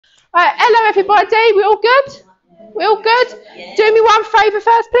Right, hello everybody, we all good? We all good? Yeah. Do me one favour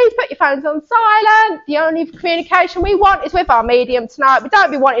first, please put your phones on silent. The only communication we want is with our medium tonight. We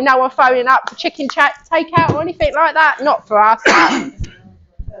don't be wanting no one phoning up for chicken chat, takeout or anything like that. Not for us.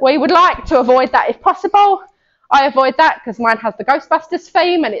 We would like to avoid that if possible. I avoid that because mine has the Ghostbusters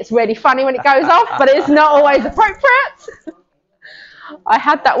theme and it's really funny when it goes off, but it's not always appropriate. I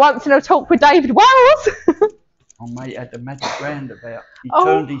had that once in a talk with David Wells. Oh, mate had the magic roundabout. He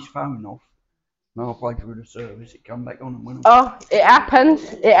turned his phone off. And halfway through the service, it come back on and went off. Oh, it happens.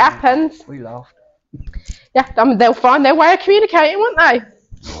 It happens. We laughed. Yeah, they'll find their way of communicating, won't they?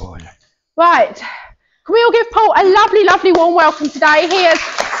 Oh, yeah. Right. Can we all give Paul a lovely, lovely warm welcome today? He has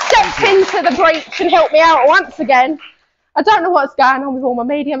stepped into the breach and helped me out once again. I don't know what's going on with all my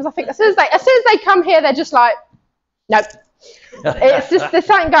mediums. I think as soon as they come here, they're just like, nope. It's just, there's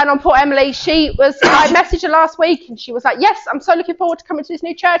something going on. Poor Emily, I messaged her last week and she was like, yes, I'm so looking forward to coming to this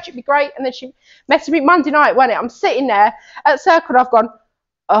new church, it'd be great. And then she messaged me Monday night, wasn't it? I'm sitting there at Circle and I've gone,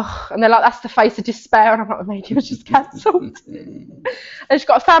 oh, and they're like, that's the face of despair. And I'm like, the medium's just cancelled. And she's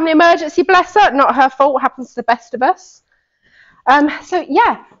got a family emergency, bless her, not her fault, happens to the best of us. So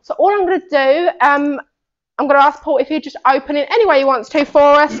yeah, so all I'm going to do, I'm going to ask Paul if he'll just open it any way he wants to for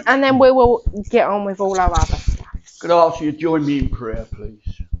us, and then we will get on with all our other stuff. Could I ask you to join me in prayer,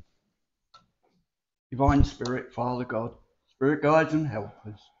 please? Divine Spirit, Father God, Spirit guides and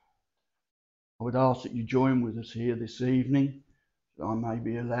helpers, I would ask that you join with us here this evening, that I may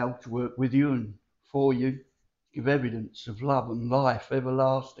be allowed to work with you and for you, give evidence of love and life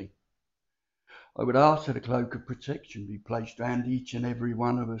everlasting. I would ask that a cloak of protection be placed around each and every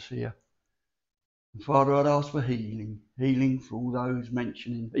one of us here. And Father, I'd ask for healing for all those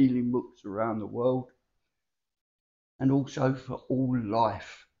mentioning healing books around the world, and also for all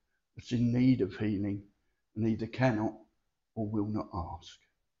life that's in need of healing and either cannot or will not ask.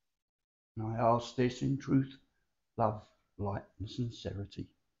 And I ask this in truth, love, light and sincerity.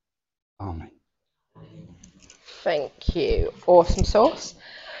 Amen. Thank you. Awesome sauce.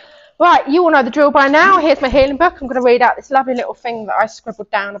 Right, you all know the drill by now. Here's my healing book. I'm going to read out this lovely little thing that I scribbled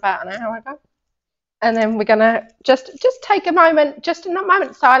down about an hour ago. And then we're going to just take a moment, just a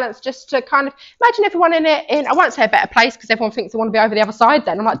moment of silence, just to kind of imagine everyone in, I won't say a better place because everyone thinks they want to be over the other side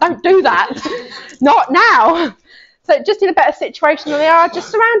then. I'm like, don't do that. Not now. So just in a better situation than they are,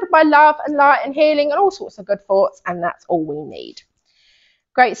 just surrounded by love and light and healing and all sorts of good thoughts. And that's all we need.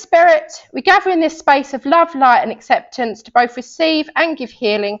 Great Spirit, we gather in this space of love, light and acceptance to both receive and give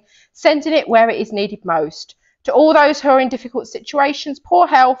healing, sending it where it is needed most. To all those who are in difficult situations, poor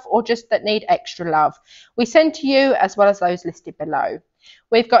health, or just that need extra love, we send to you as well as those listed below.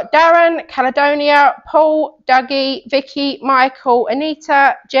 We've got Darren, Caledonia, Paul, Dougie, Vicky, Michael,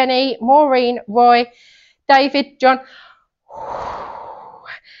 Anita, Jenny, Maureen, Roy, David, John,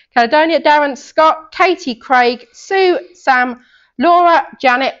 Caledonia, Darren, Scott, Katie, Craig, Sue, Sam, Laura,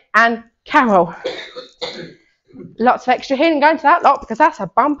 Janet and Carol. Lots of extra healing going to that lot because that's a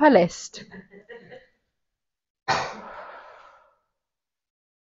bumper list.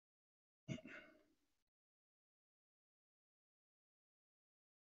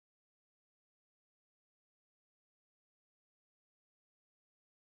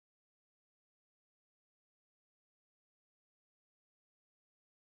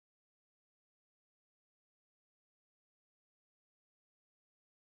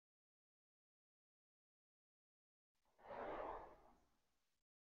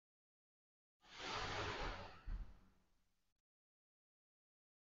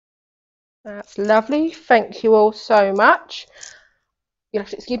 That's lovely. Thank you all so much. You'll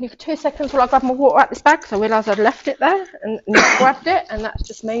have to excuse me for 2 seconds while I grab my water out this bag because I realised I'd left it there and grabbed it, and that's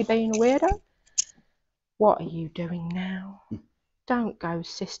just me being a weirdo. What are you doing now? Don't go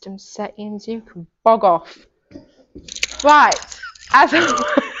system settings. You can bog off. Right. As I'm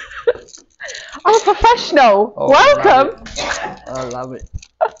a professional. Oh, welcome. I love it.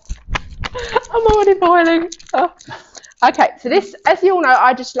 I'm already boiling. Oh. Okay, so this, as you all know,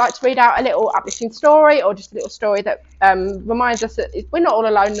 I just like to read out a little uplifting story or just a little story that reminds us that we're not all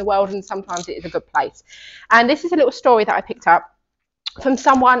alone in the world and sometimes it is a good place. And this is a little story that I picked up from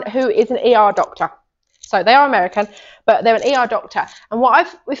someone who is an ER doctor. So they are American, but they're an ER doctor. And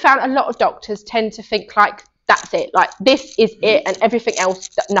we found a lot of doctors tend to think like, that's it, like this is it and everything else,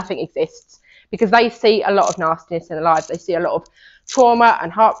 nothing exists. Because they see a lot of nastiness in their lives. They see a lot of trauma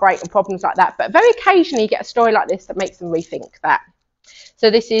and heartbreak and problems like that. But very occasionally you get a story like this that makes them rethink that. So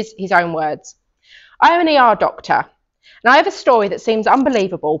this is his own words. I am an ER doctor and I have a story that seems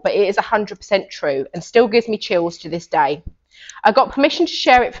unbelievable, but it is 100% true and still gives me chills to this day. I got permission to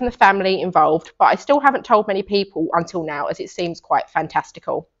share it from the family involved, but I still haven't told many people until now as it seems quite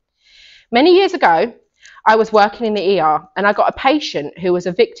fantastical. Many years ago, I was working in the ER and I got a patient who was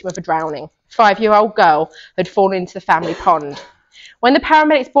a victim of a drowning. A 5-year-old girl had fallen into the family pond. When the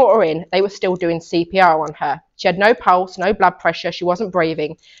paramedics brought her in, they were still doing CPR on her. She had no pulse, no blood pressure, she wasn't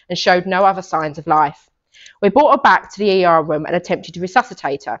breathing, and showed no other signs of life. We brought her back to the ER room and attempted to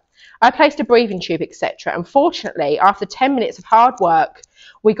resuscitate her. I placed a breathing tube, etc. And fortunately, after 10 minutes of hard work,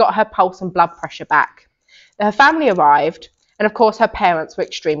 we got her pulse and blood pressure back. Her family arrived, and of course her parents were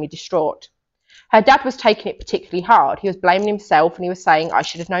extremely distraught. Her dad was taking it particularly hard. He was blaming himself and he was saying, I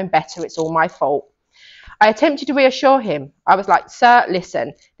should have known better, it's all my fault. I attempted to reassure him. I was like, sir,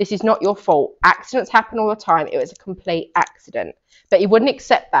 listen, this is not your fault. Accidents happen all the time. It was a complete accident. But he wouldn't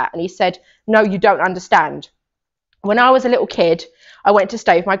accept that. And he said, no, you don't understand. When I was a little kid, I went to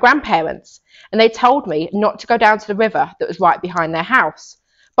stay with my grandparents and they told me not to go down to the river that was right behind their house.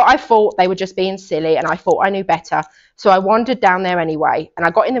 But I thought they were just being silly and I thought I knew better. So I wandered down there anyway. And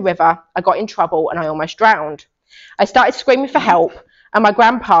I got in the river, I got in trouble and I almost drowned. I started screaming for help. And my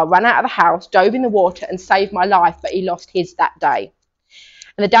grandpa ran out of the house, dove in the water and saved my life, but he lost his that day.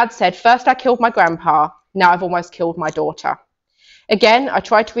 And the dad said, first I killed my grandpa, now I've almost killed my daughter. Again, I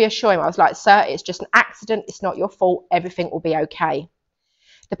tried to reassure him. I was like, sir, it's just an accident, it's not your fault, everything will be okay.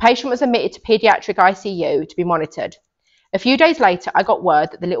 The patient was admitted to paediatric ICU to be monitored. A few days later, I got word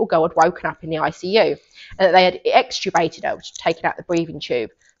that the little girl had woken up in the ICU and that they had extubated her, which had taken out the breathing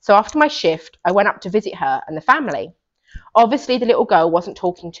tube. So after my shift, I went up to visit her and the family. Obviously, the little girl wasn't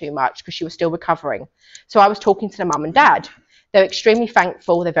talking too much because she was still recovering. So I was talking to the mum and dad. They're extremely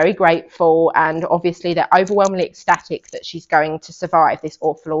thankful, they're very grateful, and obviously they're overwhelmingly ecstatic that she's going to survive this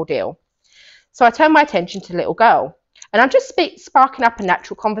awful ordeal. So I turned my attention to the little girl. And I'm just sparking up a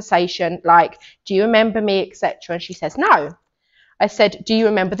natural conversation like, do you remember me, etc. And she says, no. I said, do you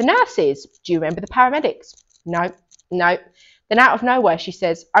remember the nurses? Do you remember the paramedics? No. Then out of nowhere, she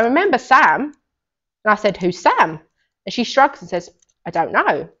says, I remember Sam. And I said, who's Sam? And she shrugs and says, I don't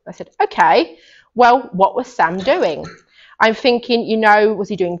know. I said, okay, well, what was Sam doing? I'm thinking, was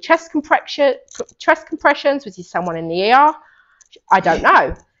he doing chest compressions? Was he someone in the ER? I don't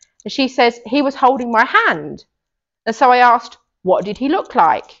know. And she says, he was holding my hand. And so I asked, what did he look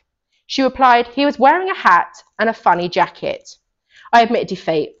like? She replied, he was wearing a hat and a funny jacket. I admit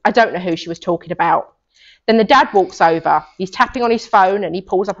defeat. I don't know who she was talking about. Then the dad walks over. He's tapping on his phone and he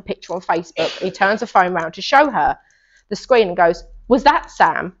pulls up a picture on Facebook and he turns the phone around to show her the screen and goes, was that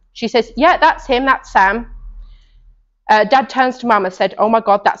Sam? She says, yeah, that's him, that's Sam. Dad turns to mum and said, oh my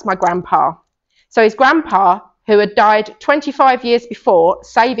God, that's my grandpa. So his grandpa, who had died 25 years before,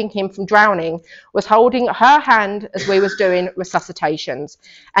 saving him from drowning, was holding her hand as we was doing resuscitations.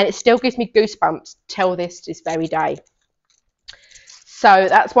 And it still gives me goosebumps till this very day. So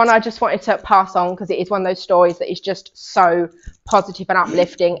that's one I just wanted to pass on because it is one of those stories that is just so positive and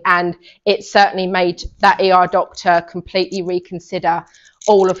uplifting, and it certainly made that ER doctor completely reconsider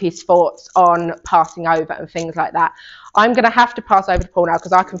all of his thoughts on passing over and things like that. I'm going to have to pass over to Paul now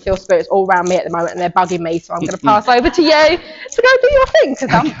because I can feel spirits all around me at the moment and they're bugging me, so I'm going to pass over to you to go do your thing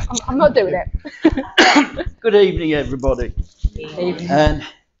because I'm not doing it. Good evening, everybody. Good evening. And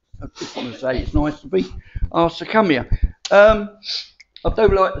I just want to say it's nice to be asked to come here. I do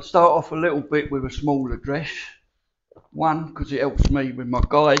like to start off a little bit with a small address. One, because it helps me with my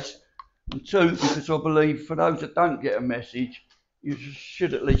guides. And two, because I believe for those that don't get a message, you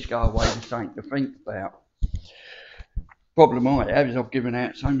should at least go away with something to think about. Problem I have is I've given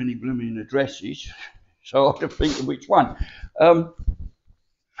out so many blooming addresses, so I have to think of which one.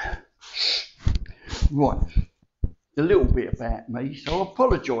 Right, a little bit about me, so I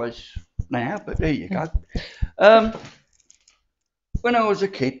apologise now, but there you go. When I was a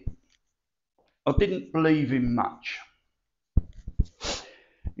kid, I didn't believe in much.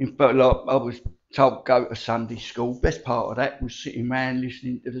 In fact, like, I was told go to Sunday school. Best part of that was sitting around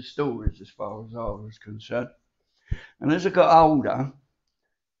listening to the stories as far as I was concerned. And as I got older,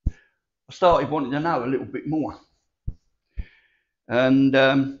 I started wanting to know a little bit more.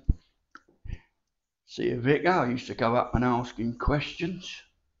 And see, Vic, I used to go up and ask him questions.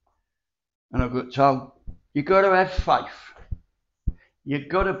 And I got told, you got to have faith. You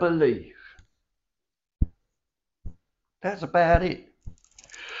got to believe. That's about it.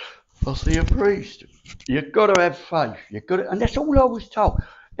 I see a priest. You got to have faith. You got to, and that's all I was told.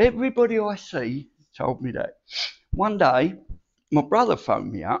 Everybody I see told me that. One day, my brother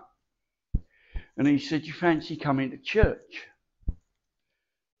phoned me up, and he said, "You fancy coming to church?"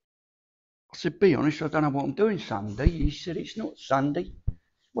 I said, "Be honest, I don't know what I'm doing Sunday." He said, "It's not Sunday,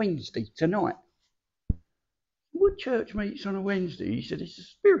 it's Wednesday tonight." What church meets on a Wednesday? He said, "It's a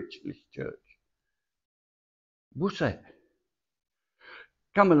spiritualist church." What's that?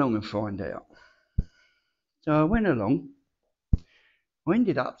 come along and find out. So I went along. I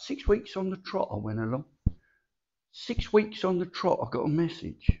ended up 6 weeks on the trot. I went along. 6 weeks on the trot, I got a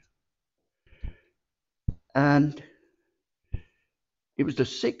message. And it was the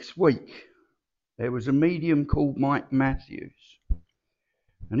 6th week. There was a medium called Mike Matthews.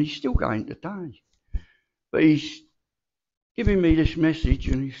 And he's still going today. But he's giving me this message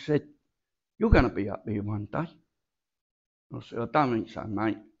and he said, "You're going to be up here one day." I said, "I don't think so,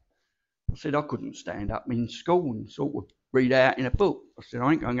 mate." I said, "I couldn't stand up in school and sort of read out in a book." I said,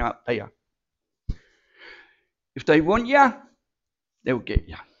 "I ain't going up there. If they want you, they'll get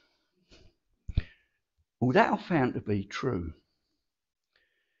you." Well, that I found to be true.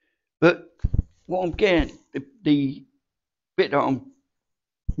 But what I'm getting, the bit that I'm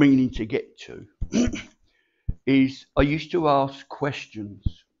meaning to get to, is I used to ask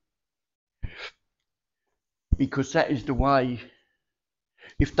questions. Because that is the way,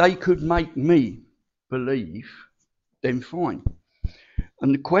 if they could make me believe, then fine.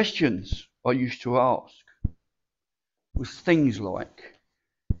 And the questions I used to ask was things like,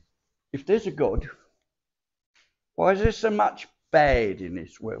 if there's a God, why is there so much bad in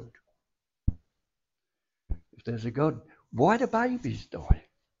this world? If there's a God, why do babies die?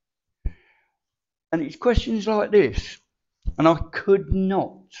 And it's questions like this. And I could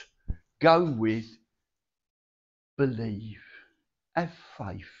not go with believe, have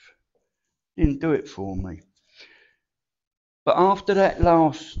faith. Didn't do it for me. But after that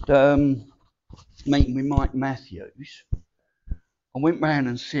last meeting with Mike Matthews, I went round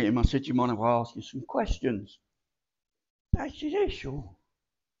and see him. I said, "Do you mind if I ask you some questions?" I said, "Yeah, sure."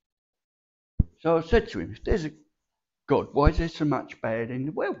 So I said to him, "If there's a God, why is there so much bad in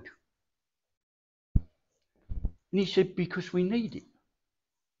the world?" And he said, "Because we need it."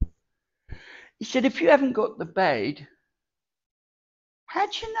 He said, "If you haven't got the bad, how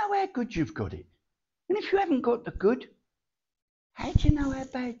do you know how good you've got it? And if you haven't got the good, how do you know how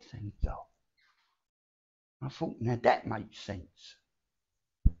bad things are?" I thought, now that makes sense.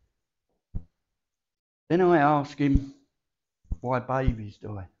 Then I asked him why babies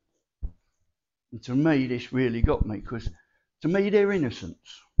die. And to me, this really got me, because to me, they're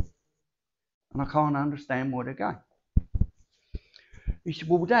innocents. And I can't understand why they're gay. He said,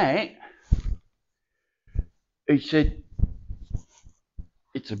 "Well, Dad," he said,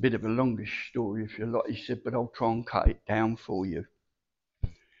 "it's a bit of a longish story if you like." He said, "But I'll try and cut it down for you."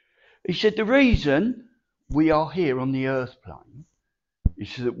 He said, "The reason we are here on the earth plane is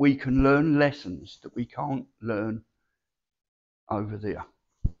so that we can learn lessons that we can't learn over there."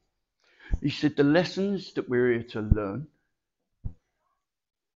 He said, "The lessons that we're here to learn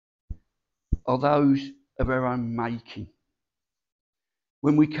are those of our own making.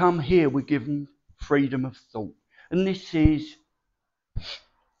 When we come here, we're given freedom of thought. And this is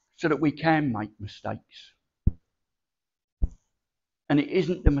so that we can make mistakes. And it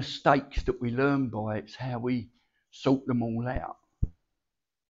isn't the mistakes that we learn by, it's how we sort them all out."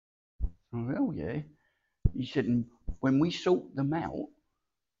 I went, "Oh, yeah." He said, "And when we sort them out,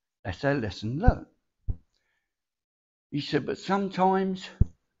 that's our lesson learned." He said, "But sometimes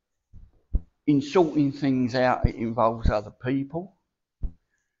in sorting things out, it involves other people.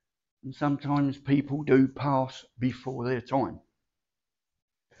 And sometimes people do pass before their time.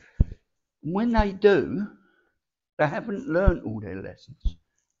 And when they do, they haven't learnt all their lessons.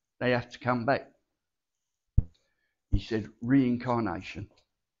 They have to come back." He said, "Reincarnation."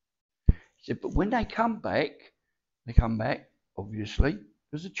 He said, "But when they come back, obviously,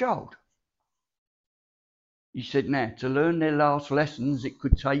 as a child." He said, "Now, to learn their last lessons, it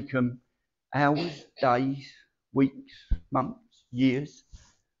could take them hours, days, weeks, months, years,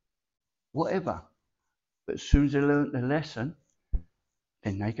 whatever. But as soon as they learnt the lesson,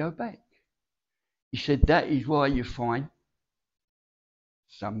 then they go back." He said, "That is why you find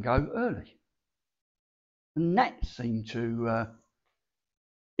some go early." And that seemed to,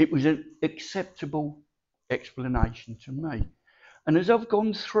 it was an acceptable explanation to me. And as I've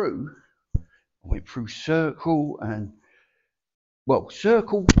gone through, I went through Circle, and, well,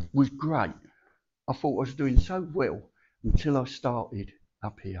 Circle was great. I thought I was doing so well until I started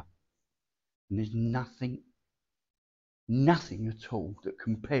up here. And there's nothing at all that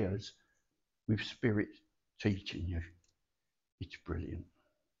compares with Spirit teaching you. It's brilliant.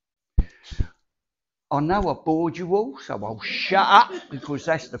 I know I bored you all, so I'll shut up, because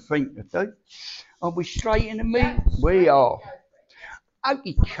that's the thing to do. Are we straight in the meat? We are.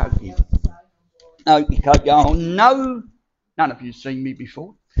 Okey cokey. Okey cokey. Oh no, none of you have seen me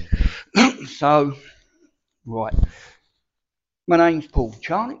before. So, right. My name's Paul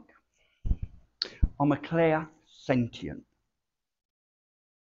Charnick. I'm a clairsentient.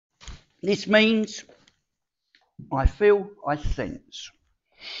 This means I feel, I sense.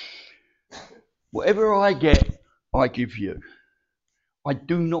 Whatever I get, I give you. I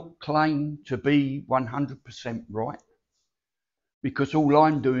do not claim to be 100% right, because all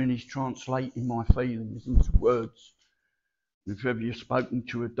I'm doing is translating my feelings into words. If ever you've spoken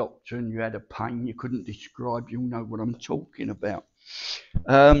to a doctor and you had a pain you couldn't describe, you'll know what I'm talking about.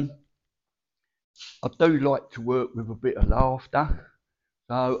 I do like to work with a bit of laughter.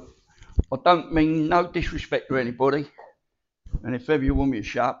 So I don't mean no disrespect to anybody. And if ever you want me to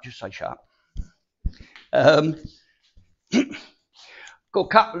shut up, just say shut up. Got a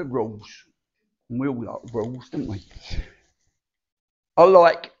couple of rules. And we all like rules, don't we? I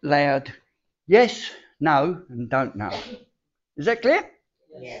like loud yes, no, and don't know. Is that clear?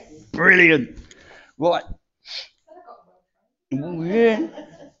 Yes. Brilliant. Right. Oh, yeah.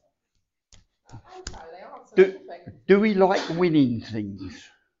 Do we like winning things?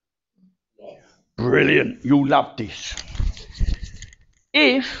 Yes. Brilliant. You'll love this.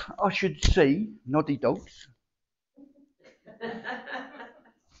 If I should see noddy dogs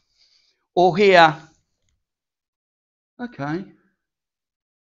or hear, okay,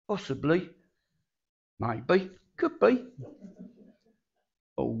 possibly, maybe, could be,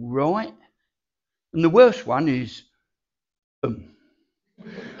 all right. And the worst one is,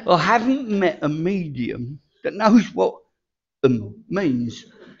 I haven't met a medium that knows what means.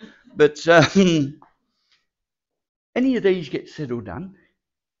 But any of these get said or done,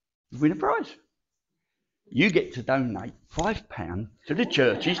 you win a prize. You get to donate £5 to the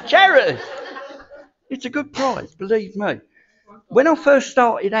church's charity. It's a good prize, believe me. When I first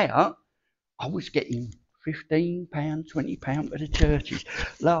started out, I was getting £15, £20 for the churches.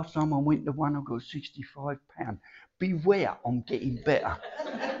 Last time I went to one, I got £65. Beware, I'm getting better.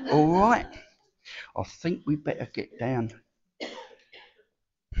 All right? I think we better get down.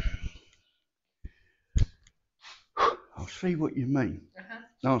 I'll see what you mean.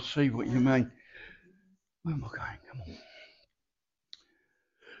 I'll see what you mean. Where am I going? Come on.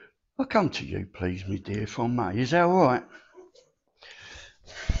 I'll come to you, please, my dear, if I may. Is that all right?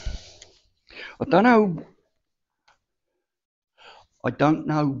 I don't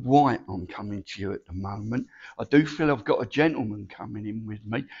know why I'm coming to you at the moment. I do feel I've got a gentleman coming in with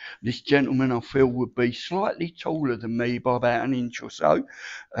me. This gentleman I feel would be slightly taller than me by about an inch or so.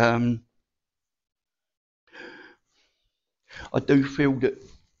 I do feel that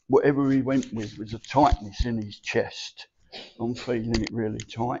whatever he went with was a tightness in his chest. I'm feeling it really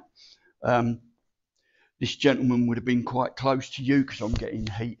tight. This gentleman would have been quite close to you because I'm getting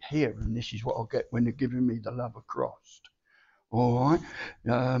heat here, and this is what I'll get when they're giving me the love of Christ. All right.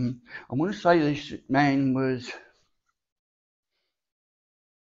 I want to say this man was,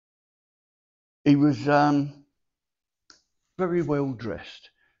 he was very well dressed.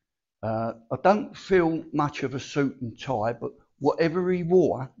 I don't feel much of a suit and tie, but whatever he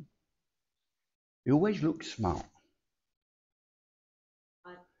wore, he always looked smart.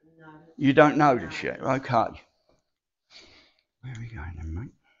 You don't notice yet? Okay. Where are we going then,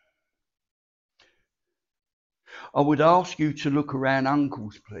 mate? I would ask you to look around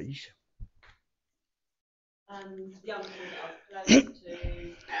uncles, please. The uncle that I was close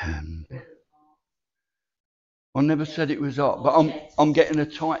to. I never said it was hot, but I'm getting a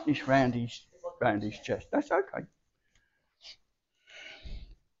tightness round his chest. That's okay.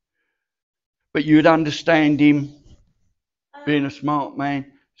 But you'd understand him being a smart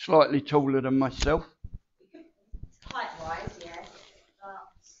man, slightly taller than myself. Height-wise, yes.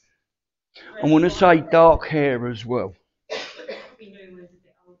 I want to say dark hair as well. We knew he was a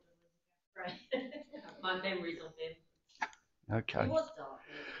bit older. Right. My memories of him. Okay. He was dark.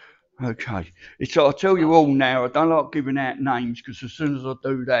 Okay. I'll tell you all now, I don't like giving out names because as soon as I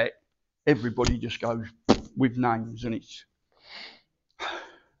do that, everybody just goes with names and it's...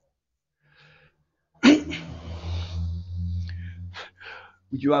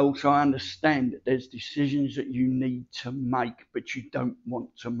 Would you also understand that there's decisions that you need to make, but you don't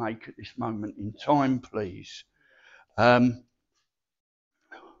want to make at this moment in time, please? I'm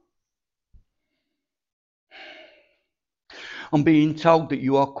being told that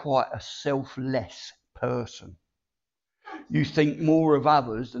you are quite a selfless person. You think more of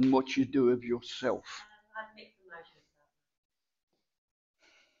others than what you do of yourself.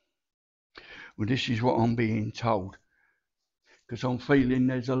 Well, this is what I'm being told. Because I'm feeling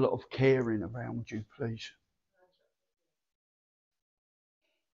there's a lot of caring around you, please.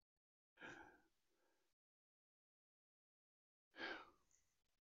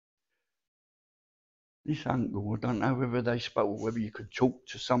 This uncle, I don't know whether they spoke or whether you could talk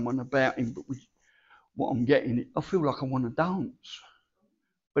to someone about him, but what I'm getting, I feel like I want to dance.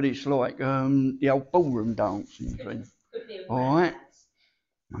 but it's like the old ballroom dancing thing. All right.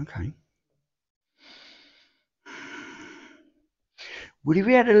 Okay. Would he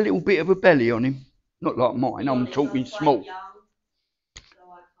have had a little bit of a belly on him? Not like mine, I'm talking small.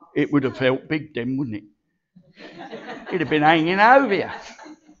 It would have felt big then, wouldn't it? It'd have been hanging over you.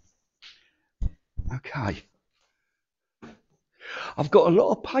 Okay. I've got a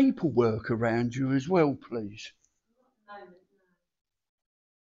lot of paperwork around you as well, please.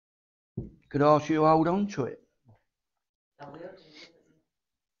 Could I ask you to hold on to it?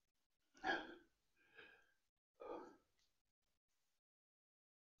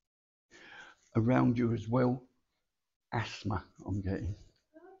 Around you as well, asthma I'm getting.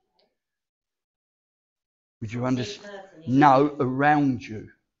 Would you understand? No, around you.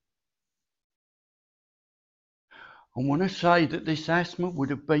 I want to say that this asthma would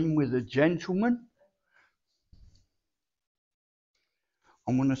have been with a gentleman.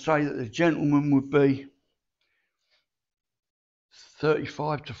 I want to say that the gentleman would be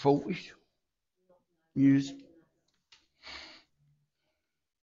 35 to 40 years.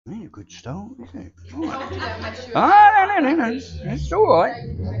 Ain't a good start, is it? Right. No. It's all right.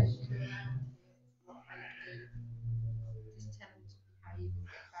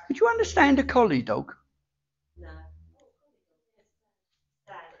 Would you understand a collie dog? No.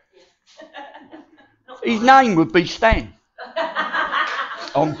 His name would be Stan.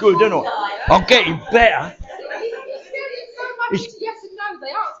 I'm good, aren't I? I'm getting better. Yes and no,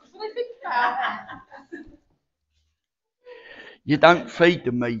 they ask what they think about. You don't feed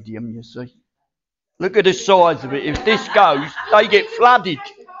the medium, you see. Look at the size of it. If this goes, they get flooded.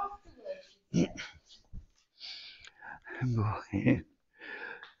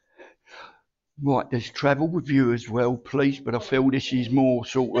 Right, there's travel with you as well, please, but I feel this is more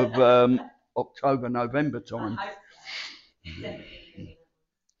sort of October, November time.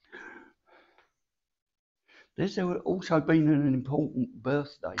 There's also been an important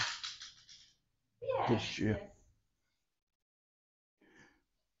birthday this year. Yes.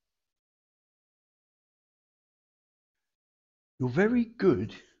 You're very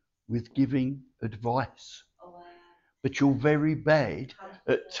good with giving advice, but you're very bad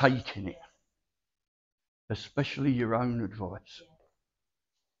at taking it, especially your own advice.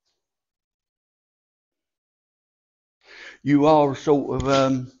 You are a sort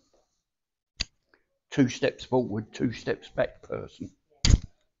of 2 steps forward, 2 steps back person.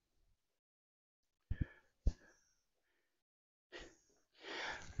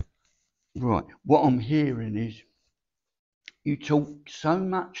 Right, what I'm hearing is you talk so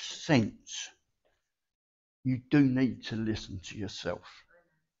much sense, you do need to listen to yourself.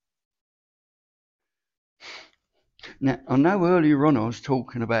 Now, I know earlier on I was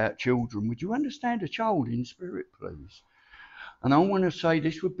talking about children. Would you understand a child in spirit, please? And I want to say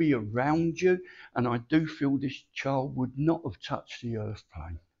this would be around you, and I do feel this child would not have touched the earth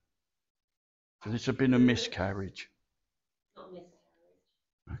plane. So this had been a miscarriage. Not miscarriage.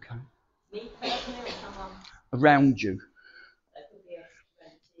 Okay. Me personally or someone? Around you. That could be a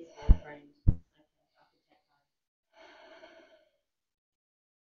relative or a friend. Okay, I could check that.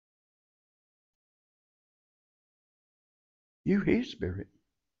 You hear spirit.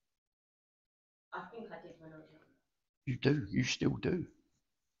 I think I did when I was younger. You do. You still do.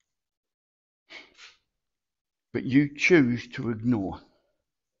 But you choose to ignore.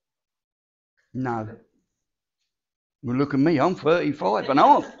 No. Well, look at me. I'm 35 and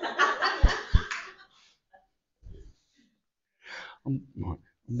off. I'm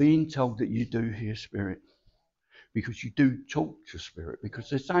being told that you do hear spirit. Because you do talk to spirit. Because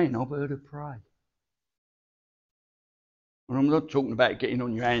they're saying, I've heard her pray. And I'm not talking about getting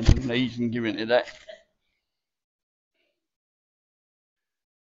on your hands and knees and giving it that.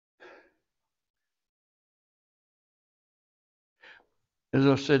 As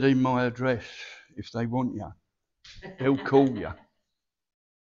I said in my address, if they want you, they'll call you.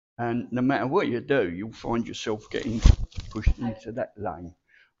 And no matter what you do, you'll find yourself getting pushed into that lane.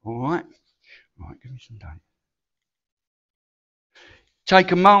 All right? All right, give me some dates.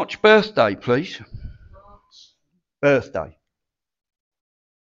 Take a March birthday, please. March. Birthday.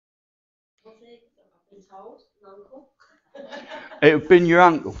 Was it? I've been told. An uncle. It would have been your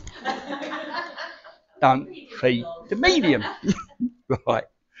uncle. Don't feed the medium. Right.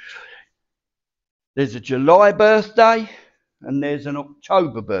 There's a July birthday and there's an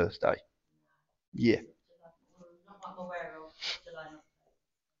October birthday. Yeah. Not what I'm aware of. July.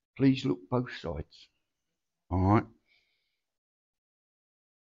 Please look both sides. All right.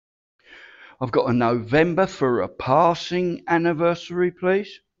 I've got a November for a passing anniversary,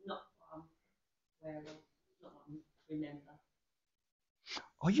 please. Not what I'm aware of. Not what I remember.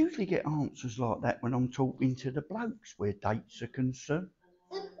 I usually get answers like that when I'm talking to the blokes where dates are concerned.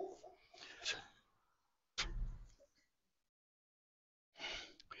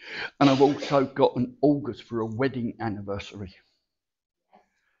 And I've also got an August for a wedding anniversary.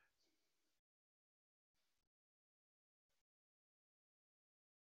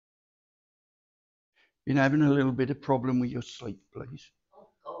 Been having a little bit of problem with your sleep, please? Oh,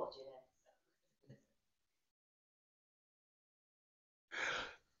 God, yeah.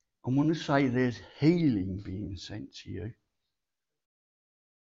 I want to say there's healing being sent to you.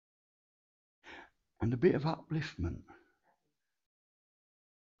 And a bit of upliftment.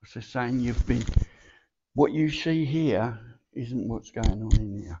 Because they're saying you've been... What you see here isn't what's going on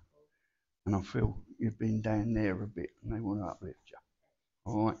in here. And I feel you've been down there a bit and they want to uplift you.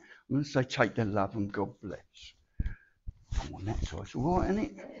 All right? I'm going to say take their love and God bless. I'm on that side. It's all right, isn't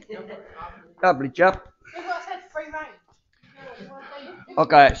it? Lovely job. I said free range. I'll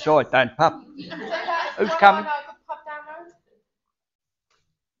go outside, Dan. Pub. Who's coming?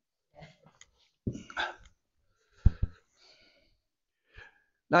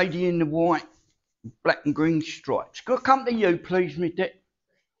 Lady in the white, black and green stripes. Could I come to you, please, me dear?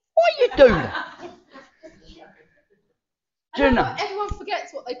 Why you do that? Do you know? Everyone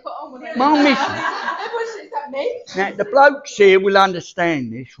forgets what they put on when they Mum, Everyone says that me. now, the blokes here will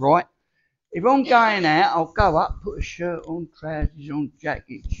understand this, right? If I'm going out, I'll go up, put a shirt on, trousers on,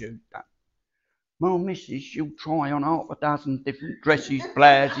 jacket, shoes done. My missus, she'll try on half a dozen different dresses,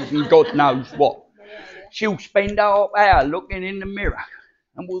 blouses, and God knows what. She'll spend half hour looking in the mirror,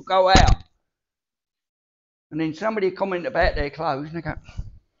 and we'll go out. And then somebody comment about their clothes, and they go,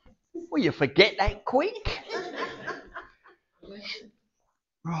 well, you forget that quick?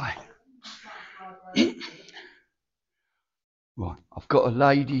 Right. Right, I've got a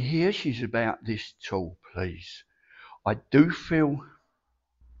lady here. She's about this tall, please. I do feel...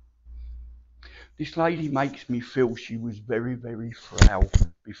 This lady makes me feel she was very, very frail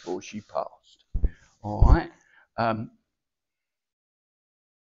before she passed. All right? I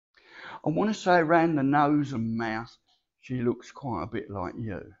want to say around the nose and mouth, she looks quite a bit like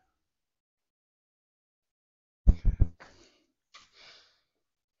you.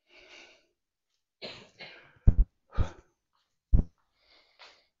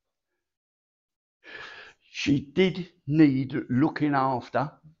 She did need looking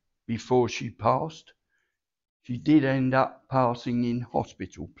after before she passed. She did end up passing in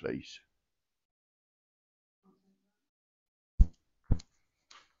hospital, please.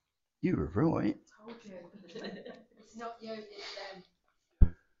 You were right. I told you. It's not you, it's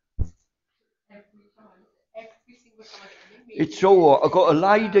them. Every time. Every single time. It's all right. I've got a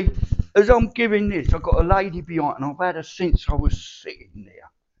lady, as I'm giving this, I've got a lady behind, and I've had her since I was sitting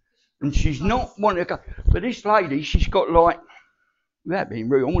there. And she's not wanting to go. But this lady, she's got like, without being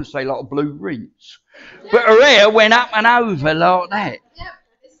rude, I want to say like a blue rinse. But her hair went up and over like that. Yeah,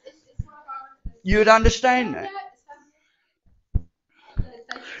 it's one of our... You'd understand that?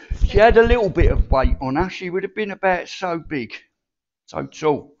 She had a little bit of weight on her. She would have been about so big, so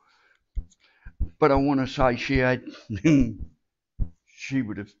tall. But I want to say she had, she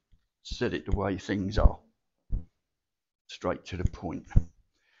would have said it the way things are. Straight to the point.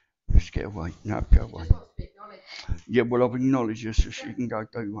 Just get away. No, go away. Yeah, well, I've acknowledged her, so she can go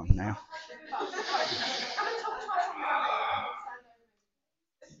do one now.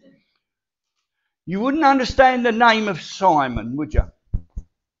 You wouldn't understand the name of Simon, would you?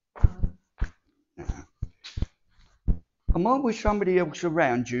 No. Am I with somebody else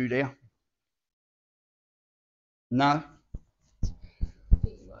around you there? No?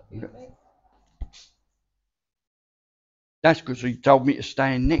 That's because he told me to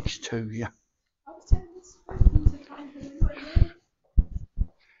stand next to you.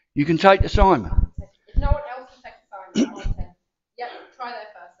 You can take the Simon. If no one else can take the Simon, yeah, try there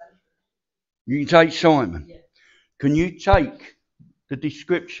first then. You can take Simon. Yeah. Can you take the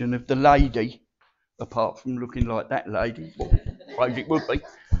description of the lady, apart from looking like that lady? Well, I suppose it would be.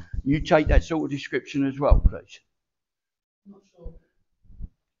 You take that sort of description as well, please. I'm not sure.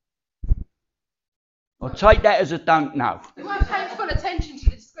 I'll take that as a don't know. You weren't paying full attention to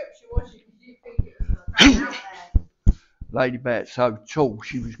the description, was you? Because you think it was out there. Lady about so tall,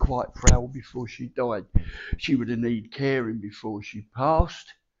 she was quite frail before she died. She would have needed caring before she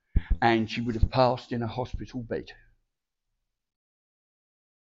passed, and she would have passed in a hospital bed.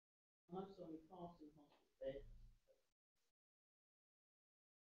 I saw him pass in hospital bed,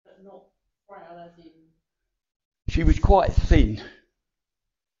 but not frail as in... She was quite thin.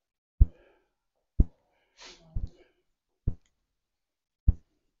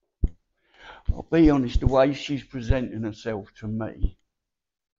 I'll be honest, the way she's presenting herself to me,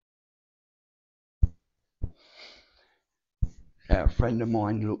 how a friend of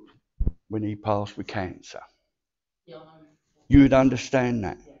mine looked when he passed with cancer. You would understand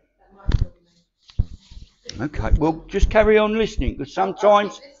that. Okay, well, just carry on listening, because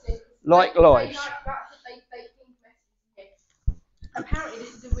sometimes, like lives. Apparently,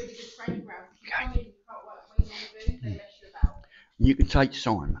 this is a really good training ground. You come in, you can't work when you're in the booth, they mess you about. You can take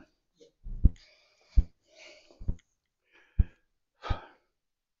Simon.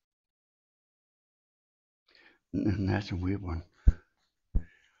 And that's a weird one.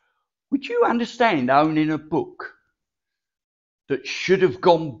 Would you understand owning a book that should have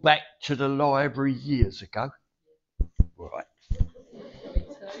gone back to the library years ago? Right.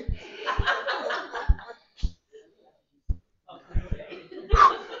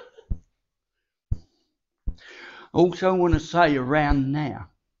 Also, I want to say around now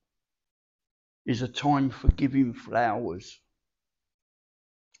is a time for giving flowers.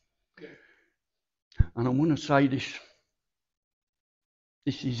 And I want to say this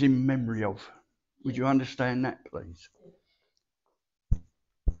is in memory of. Would you understand that, please?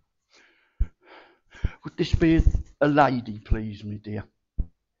 Would this be a lady, please, my dear?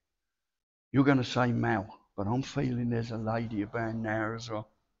 You're going to say Mal, but I'm feeling there's a lady about now as well.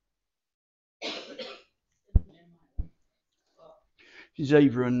 She's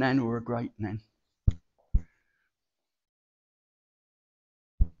either a nan or a great nan.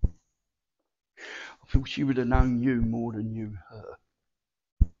 I feel she would have known you more than you her.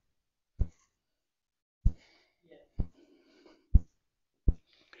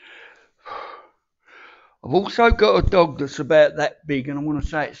 I've also got a dog that's about that big, and I want to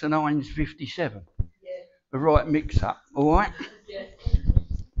say it's an Heinz 57. Yeah. The right mix-up, all right? Yeah.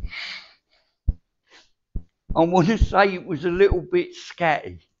 I want to say it was a little bit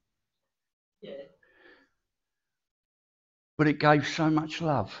scatty. Yeah. But it gave so much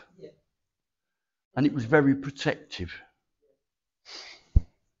love. Yeah. And it was very protective.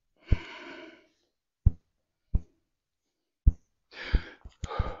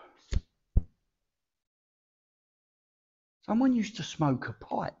 Someone used to smoke a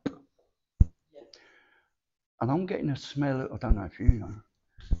pipe. Yeah. And I'm getting a smell, I don't know if you know,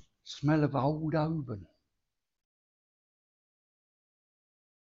 smell of old oven.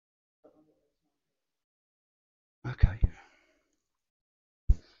 Okay.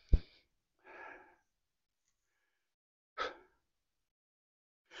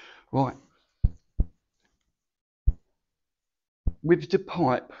 Right. With the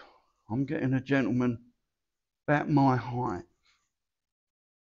pipe, I'm getting a gentleman about my height.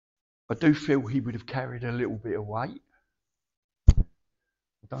 I do feel he would have carried a little bit of weight. I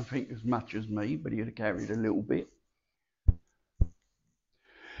don't think as much as me, but he would have carried a little bit.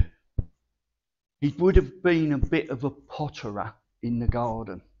 He would have been a bit of a potterer in the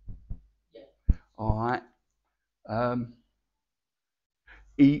garden. Yeah. All right.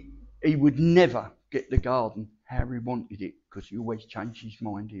 He would never get the garden how he wanted it, because he always changed his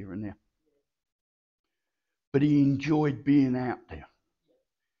mind here and there. But he enjoyed being out there.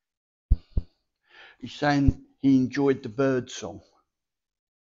 He's saying he enjoyed the bird song.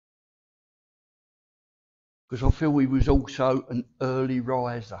 Because I feel he was also an early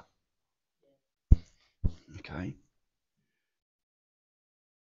riser. Okay.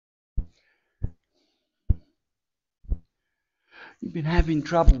 You've been having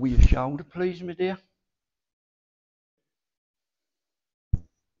trouble with your shoulder, please, my dear?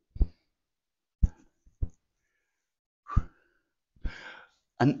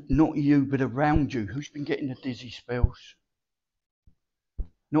 And not you, but around you. Who's been getting the dizzy spells?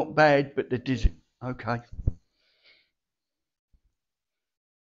 Not bad, but the dizzy. Okay.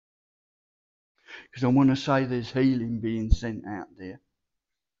 Because I want to say there's healing being sent out there.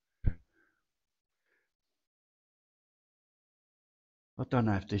 I don't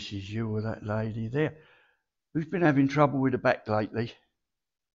know if this is you or that lady there. Who's been having trouble with the back lately?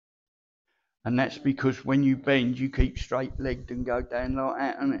 And that's because when you bend, you keep straight-legged and go down like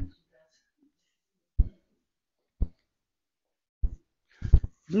that, isn't it?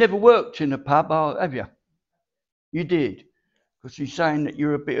 You've never worked in a pub, have you? You did. Because he's saying that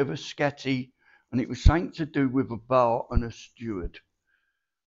you're a bit of a scatty, and it was something to do with a bar and a steward.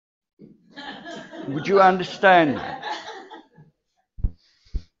 Would you understand that?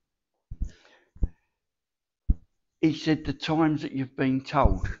 He said the times that you've been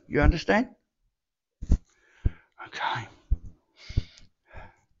told. You understand? Okay.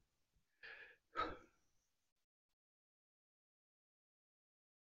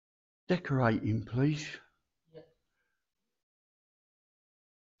 Decorating, please.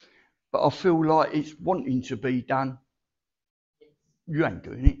 But I feel like it's wanting to be done. You ain't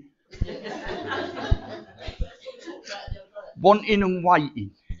doing it. wanting and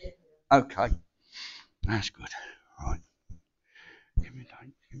waiting. Okay, that's good. Right. Give me a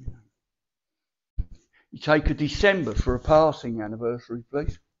date. You take a December for a passing anniversary,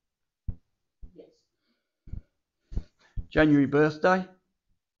 please. Yes. January birthday.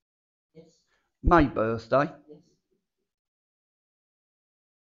 Yes. May birthday. Yes.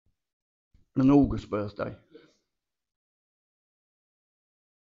 And August birthday.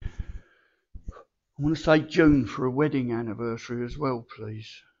 Yes. I want to say June for a wedding anniversary as well,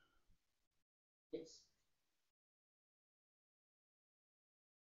 please. Yes.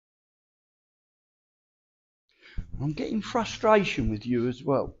 I'm getting frustration with you as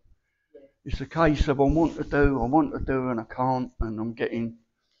well. It's a case of I want to do, and I can't, and I'm getting...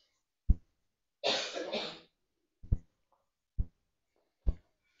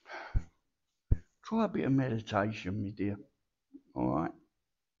 Try a bit of meditation, my dear. All right?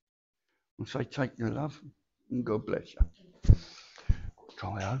 I'll say take your love, and God bless you.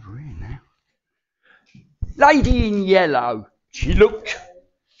 Try over here now. Lady in yellow. She looked.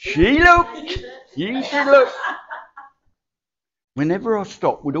 Whenever I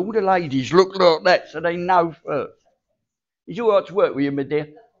stop, would all the ladies look like that so they know first? Is it all right to work with you, my dear?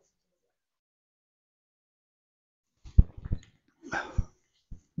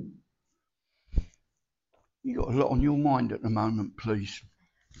 You've got a lot on your mind at the moment, please.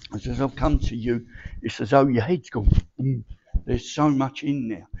 As I've come to you, it's as though your head's gone. There's so much in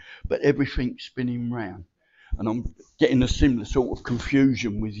there, but everything's spinning round. And I'm getting a similar sort of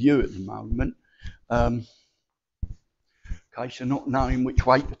confusion with you at the moment. Case of not knowing which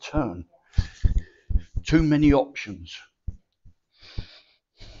way to turn. Too many options.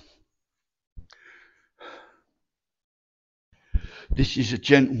 This is a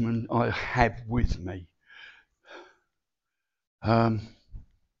gentleman I have with me.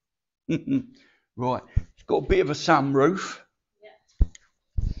 Right, it's got a bit of a sunroof.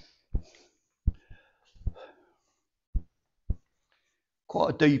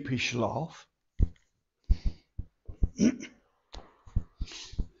 Quite a deepish laugh.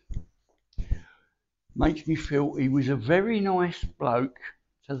 Makes me feel he was a very nice bloke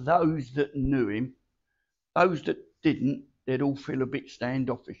to those that knew him. Those that didn't, they'd all feel a bit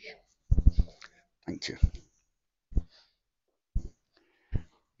standoffish. Thank you.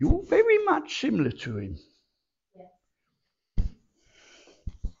 You're very much similar to him.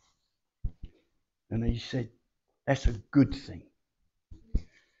 And he said, that's a good thing.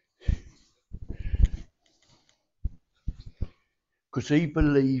 Because he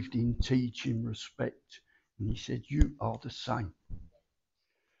believed in teaching respect. And he said, you are the same.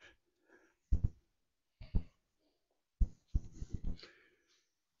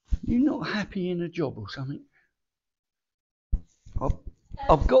 You're not happy in a job or something?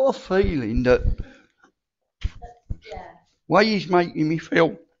 I've got a feeling that the way he's making me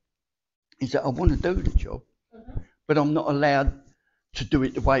feel is that I want to do the job, but I'm not allowed to do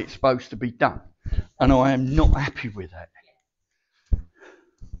it the way it's supposed to be done. And I am not happy with that.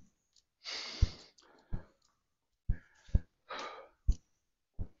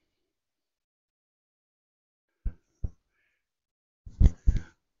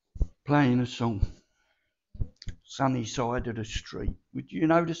 Playing a song, Sunny Side of the Street. Would you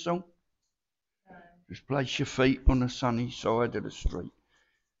know the song? No. Just place your feet on the sunny side of the street.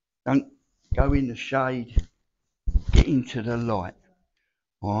 Don't go in the shade. Get into the light.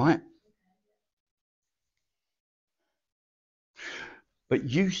 All right? But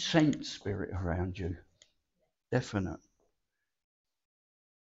you sense spirit around you. Definite.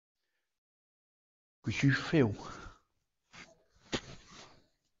 Because you feel.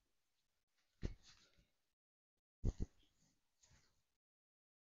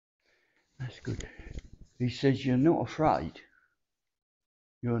 That's good. He says, you're not afraid.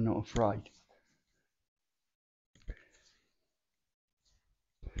 You're not afraid.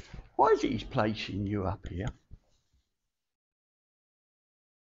 Why is it he's placing you up here?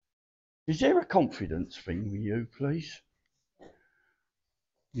 Is there a confidence thing with you, please?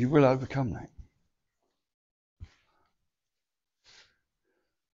 You will overcome that.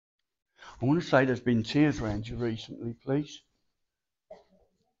 I want to say there's been tears around you recently, please.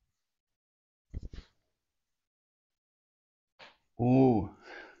 Oh,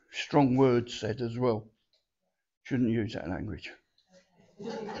 strong words said as well. Shouldn't use that language.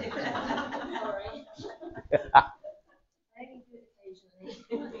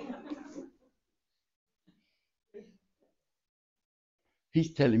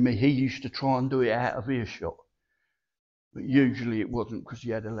 He's telling me he used to try and do it out of earshot, but usually it wasn't because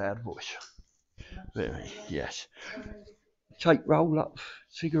he had a loud voice. Very, yes. Roll up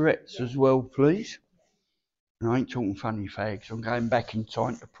cigarettes as well, please. And I ain't talking funny fags. I'm going back in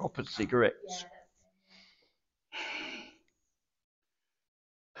time to proper cigarettes.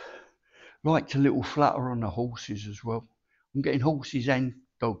 Liked a little flutter on the horses as well. I'm getting horses and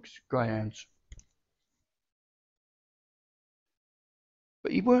dogs, greyhounds.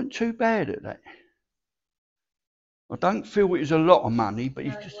 But he weren't too bad at that. I don't feel it was a lot of money, but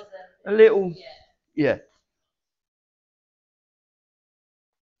he's just a little, yeah.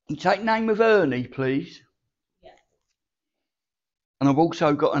 Can you take name of Ernie, please? Yeah. And I've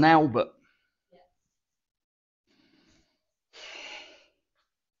also got an Albert. Yeah.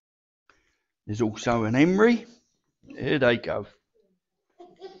 There's also an Emery. Here they go.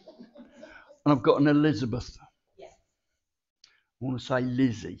 And I've got an Elizabeth. Yeah. I want to say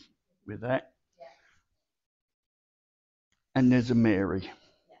Lizzie with that. Yeah. And there's a Mary. Yeah.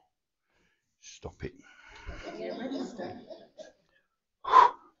 Stop it. Yeah, register.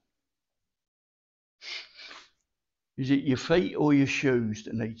 Is it your feet or your shoes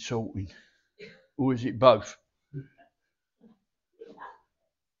that need sorting? Or is it both?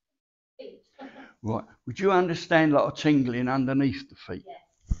 Right. Would you understand like a tingling underneath the feet?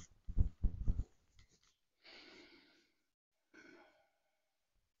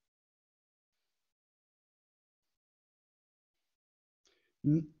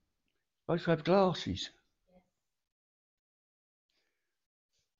 Hmm? Both have glasses.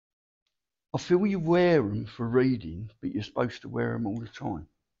 I feel you wear them for reading, but you're supposed to wear them all the time.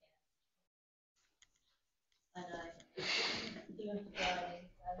 I know.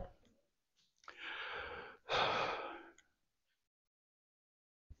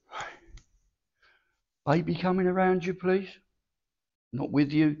 Baby coming around you, please. Not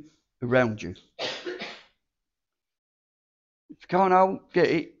with you, around you. If you can't get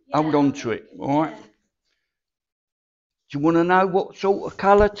it, hold on to it, all right? Do you want to know what sort of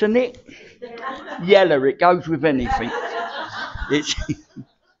colour to knit? Yellow, it goes with anything. It's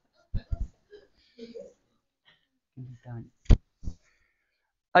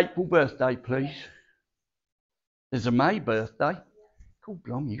April birthday, please. There's a May birthday. Cool,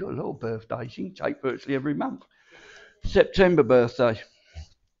 blimey, you got a lot of birthdays. You can take virtually every month. September birthday.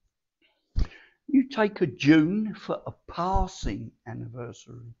 You take a June for a passing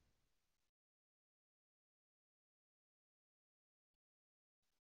anniversary.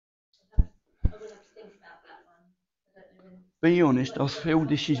 Be honest, I feel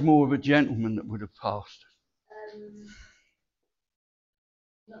this is more of a gentleman that would have passed.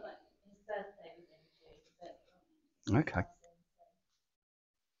 Okay.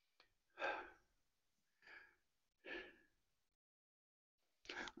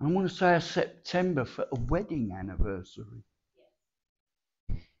 I want to say a September for a wedding anniversary.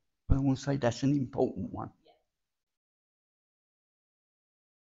 But I want to say that's an important one.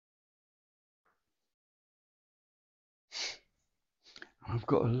 I've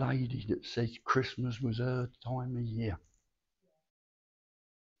got a lady that says Christmas was her time of year.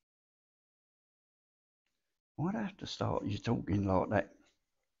 Why'd I have to start you talking like that?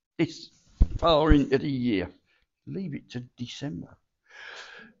 This far into the year. Leave it to December.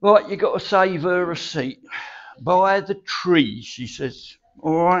 Right, you got to save her a seat. By the tree, she says.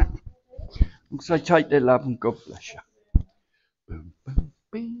 All right? So take their love and God bless you. Boom, boom,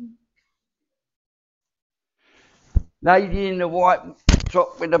 boom. Lady in the white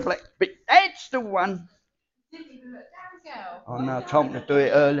top with the black bit. That's the one. Oh no, Tom to do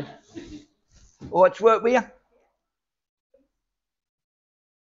it early. All right, to work with you?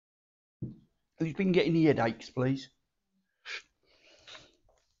 Who's been getting the headaches, please?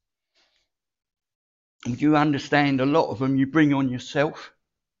 Would you understand a lot of them you bring on yourself?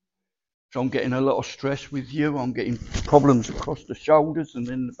 So I'm getting a lot of stress with you. I'm getting problems across the shoulders and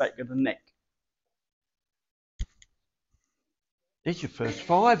then the back of the neck. There's your first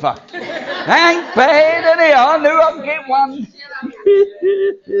fiver. Ain't bad, is it? I knew I'd get one.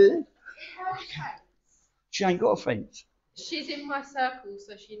 She ain't got a fence. She's in my circle,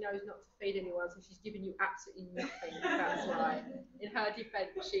 so she knows not to feed anyone, so she's giving you absolutely nothing. That's why. In her defence,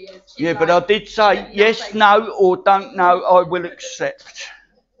 she is. Yeah, but I did say yes, no, or don't know, I will accept.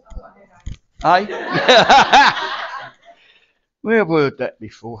 Eh? We have heard that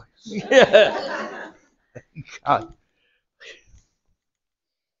before. Yeah. Okay.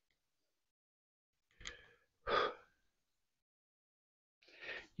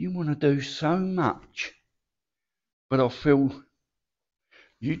 You want to do so much, but I feel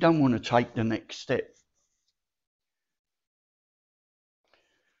you don't want to take the next step.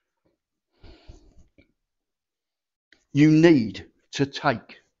 You need to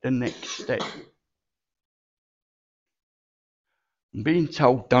take the next step. I'm being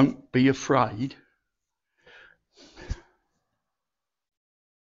told don't be afraid,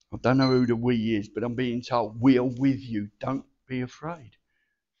 I don't know who the we is, but I'm being told we are with you. Don't be afraid.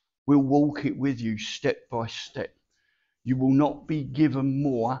 We'll walk it with you step by step. You will not be given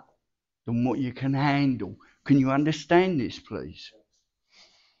more than what you can handle. Can you understand this, please?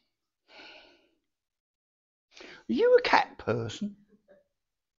 Are you a cat person?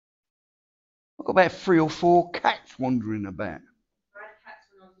 I've got about 3 or 4 cats wandering about. I had cats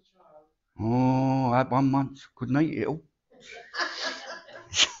when I was a child. Oh, I had one once. Couldn't eat it all.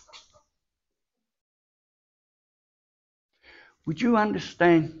 Would you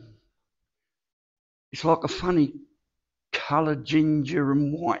understand? It's like a funny colour, ginger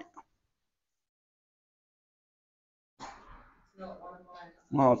and white. Not one of mine.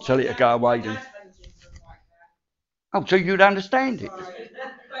 Well, I'll tell it to go away then. Oh, so you'd understand it.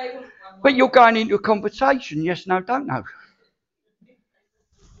 But you're going into a conversation, yes, no, don't know.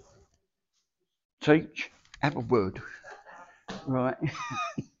 Teach, have a word. Right.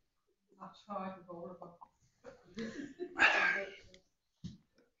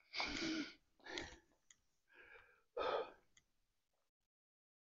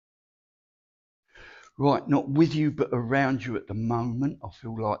 Right, not with you, but around you at the moment. I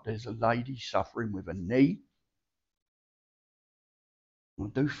feel like there's a lady suffering with a knee. I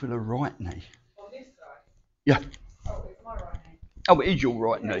do feel a right knee. On this side? Yeah. Oh, it's my right knee. Oh, it is your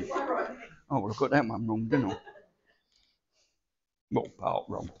right knee. It's my right knee. Oh, well, I got that one wrong, didn't I? Well, part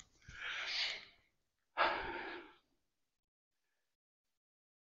wrong.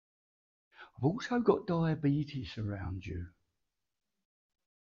 I've also got diabetes around you.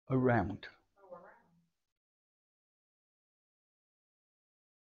 Around. Oh, around.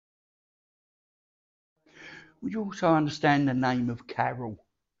 Would you also understand the name of Carol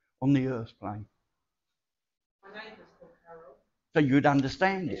on the earth plane? My neighbour's called Carol. So you'd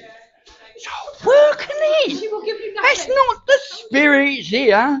understand it. Yeah. So working it. She will give you That's nothing. not the spirits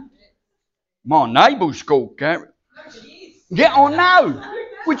here. My neighbour's called Carol. No, she is. Yeah, I know.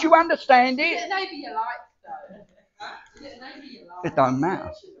 Would you understand Is it it? a neighbour you like, though? Is it a neighbour you like? It don't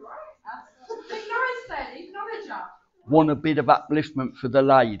matter. She's all right. Be nice then, acknowledge her. Want a bit of upliftment for the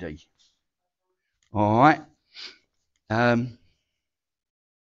lady. All right. Have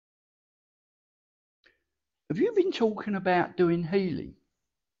you been talking about doing healing?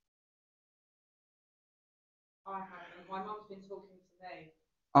 I haven't. My mum's been talking to me.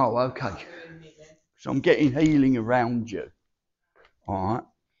 Oh, okay. So I'm getting healing around you. All right.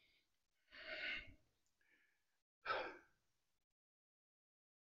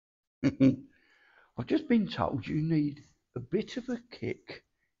 I've just been told you need a bit of a kick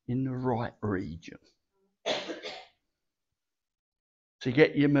in the right region to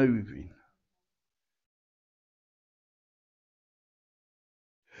get you moving.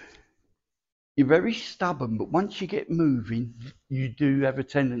 You're very stubborn, but once you get moving, you do have a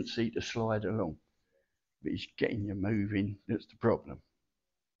tendency to slide along. But it's getting you moving that's the problem.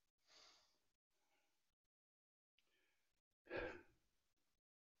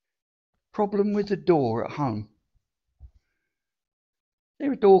 Problem with the door at home? Is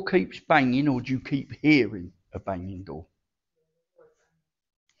there a door keeps banging, or do you keep hearing a banging door?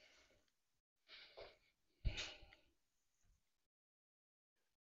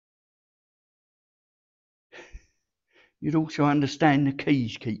 You'd also understand the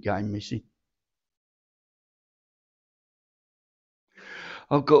keys keep going missing.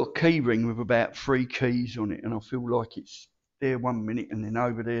 I've got a key ring with about 3 keys on it, and I feel like it's there one minute and then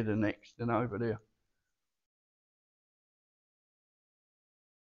over there the next and over there.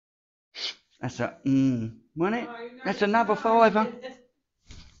 That's a wasn't it? No, That's another £5. I've got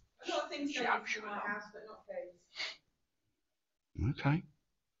things going into my house, but not keys. Okay.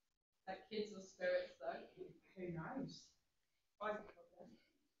 Like kids or spirits, though. Who knows? I think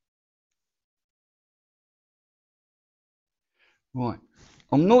Right.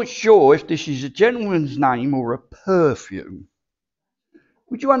 I'm not sure if this is a gentleman's name or a perfume.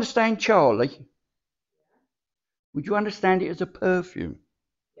 Would you understand Charlie? Would you understand it as a perfume?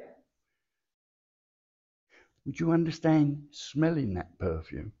 Yeah. Would you understand smelling that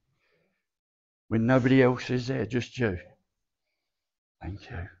perfume when nobody else is there, just you? Thank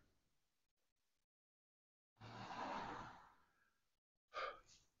you.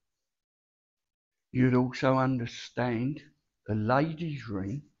 You'd also understand the ladies'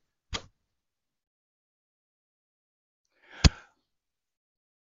 ring.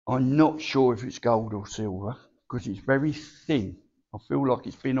 I'm not sure if it's gold or silver because it's very thin. I feel like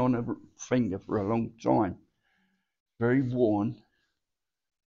it's been on a finger for a long time. Very worn,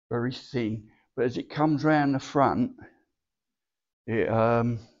 very thin. But as it comes round the front, it how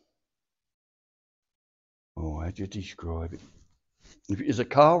do you describe it? If it is a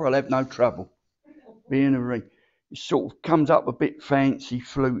car, I'll have no trouble. Being a ring, it sort of comes up a bit fancy,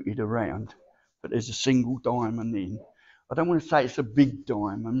 fluted around, but there's a single diamond in. I don't want to say it's a big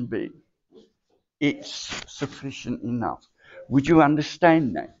diamond, but it's sufficient enough. Would you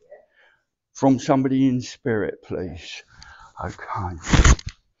understand that? From somebody in spirit, please. Okay.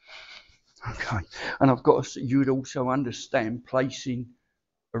 Okay. And I've got to, you'd also understand placing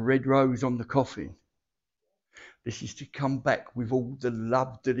a red rose on the coffin. This is to come back with all the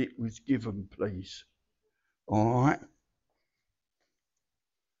love that it was given, please. All right?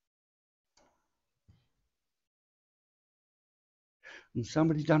 And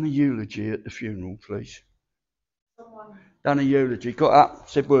somebody done a eulogy at the funeral, please. Someone. Done a eulogy, got up,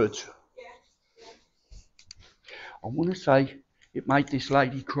 said words. Yeah. I want to say it made this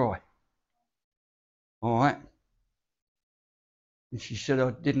lady cry. All right? And she said,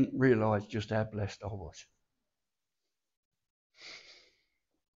 I didn't realise just how blessed I was.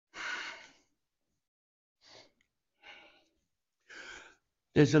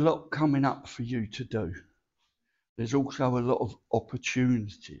 There's a lot coming up for you to do. There's also a lot of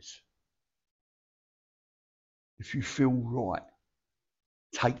opportunities. If you feel right,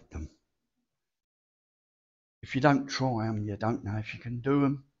 take them. If you don't try them, you don't know if you can do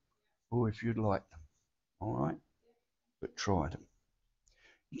them or if you'd like them. All right? But try them.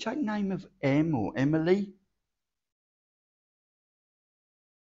 You take the name of M or Emily.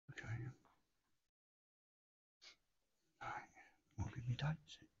 Okay. Right. I'll give me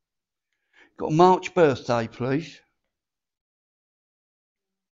dates. Got a March birthday, please.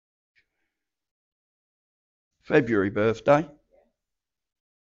 February birthday.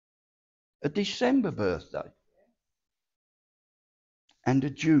 A December birthday. And a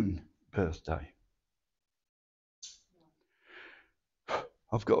June birthday.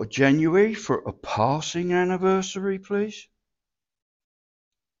 I've got a January for a passing anniversary, please.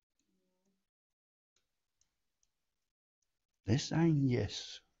 They're saying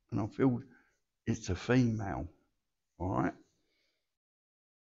yes, and I feel it's a female, all right?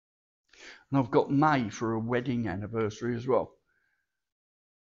 And I've got May for a wedding anniversary as well.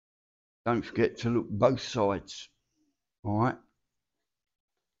 Don't forget to look both sides, all right?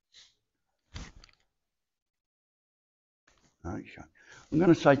 Okay. I'm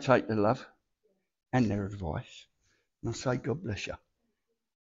going to say take the love and their advice, and I'll say God bless you.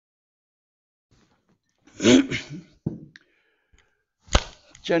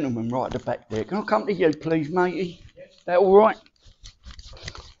 Gentleman right at the back there. Can I come to you, please, matey? Yes. Is that all right?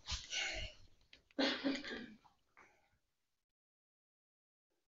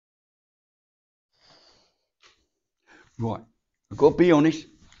 Right. I've got to be honest.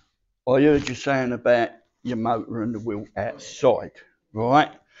 I heard you saying about your motor and the wheel outside,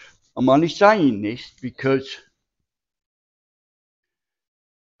 right? I'm only saying this because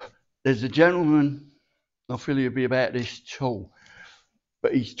there's a gentleman, I feel he'll be about this tall,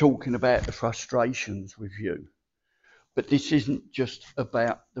 but he's talking about the frustrations with you. But this isn't just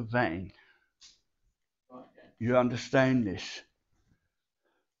about the van. You understand this?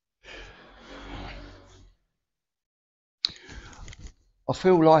 I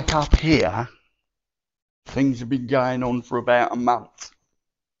feel like up here, things have been going on for about a month.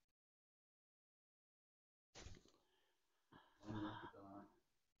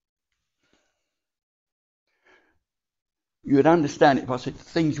 You'd understand it if I said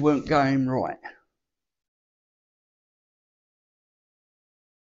things weren't going right.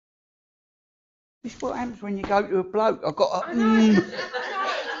 This is what happens when you go to a bloke. I've got a... Sorry,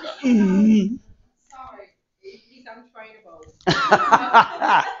 he's untrainable.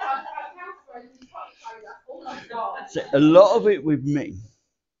 So a lot of it with me,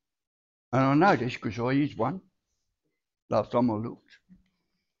 and I know this because I used one last time I looked,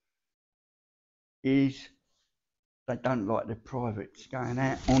 is they don't like their privates going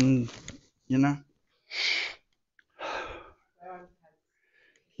out on, you know.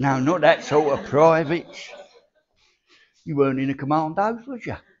 No, not that sort of privates. You weren't in the commandos, was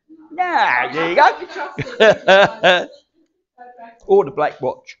you? No, there you go. Or the Black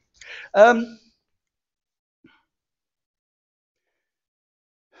Watch. I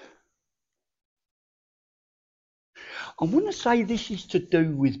want to say this is to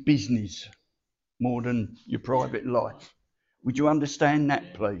do with business more than your private life. Would you understand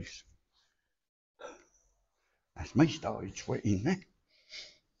that, please? That's me started sweating there.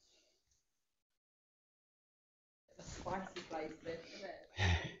 A spicy place, isn't it?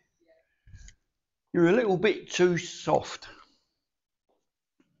 You're a little bit too soft.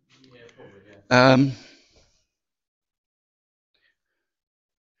 Yeah, probably,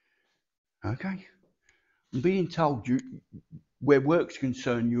 yeah. Okay. I'm being told you, where work's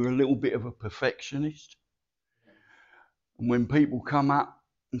concerned, you're a little bit of a perfectionist. And when people come up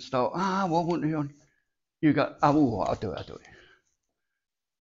and start, well, I want you on, you go, oh, all right, I'll do it.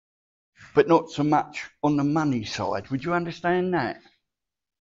 But not so much on the money side. Would you understand that?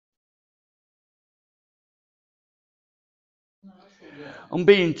 I'm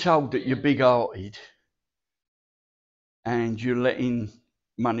being told that you're big-hearted and you're letting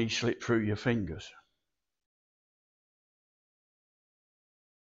money slip through your fingers.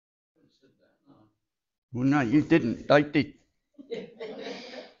 Well, no, you didn't. They did.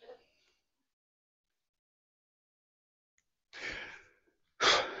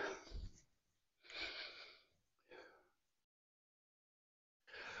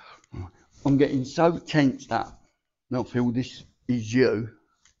 I'm getting so tensed up, and I feel this is you.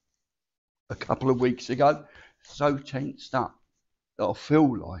 A couple of weeks ago, so tensed up that I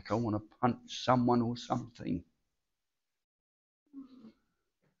feel like I want to punch someone or something.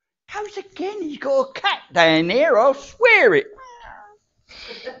 Goes again, he's got a cat down there, I'll swear it. I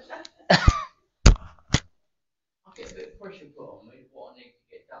get a bit of pressure put on me what I need to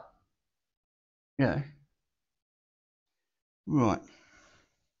get done. Yeah. Right.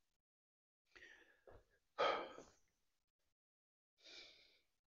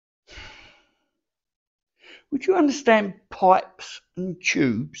 Would you understand pipes and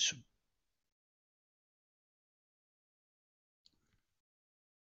tubes?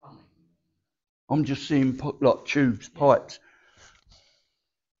 I'm just seeing like tubes, pipes.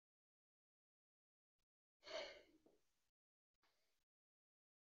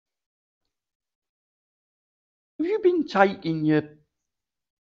 Have you been taking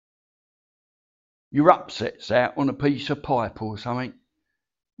your upsets out on a piece of pipe or something?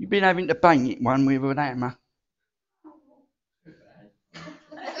 You've been having to bang it one with an hammer.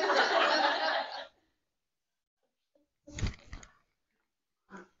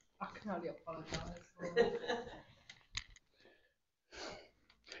 I can only apologise.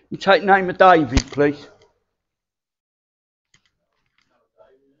 You take the name of David, please.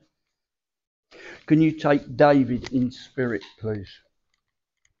 Can you take David in spirit, please?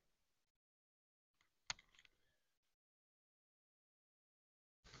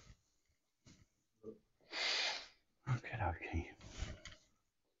 Okay.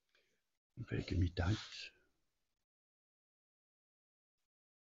 You better give me dates.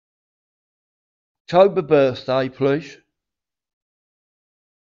 October birthday, please.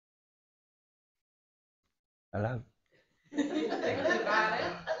 Hello.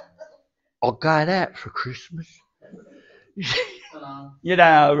 I'll go out for Christmas. You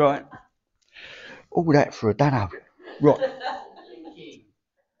know, right. All that for a dunno. Right.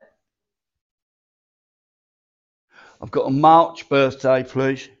 I've got a March birthday,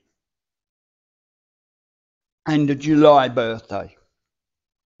 please. And a July birthday.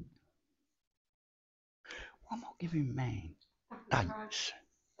 I'm not giving man dates.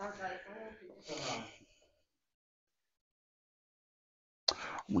 I'm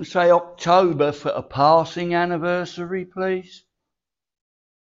going to say October for a passing anniversary, please.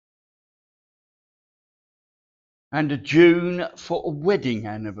 And a June for a wedding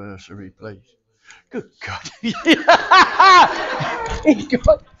anniversary, please. Good God. He's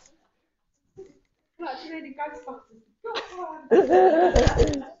got...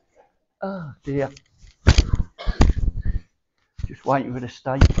 Oh dear. Just waiting for the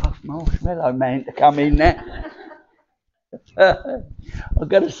Stay Puft Marshmallow Man to come in there. I've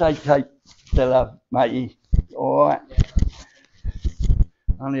got to say, take the love, matey. All right.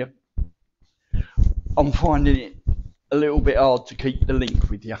 Only I'm finding it a little bit hard to keep the link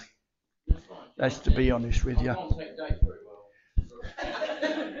with you. That's to be honest with you.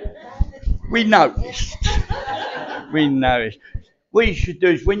 We noticed. What you should do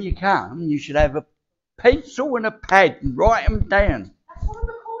is when you come, you should have a pencil and a pad and write them down. That's what I'm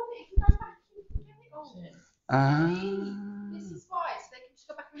recording. If you go back, you can get it all. This is why, so they can just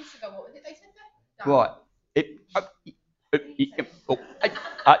go back and listen to what was it they said there? Right.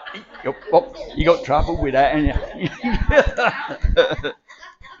 You got trouble with that, haven't you?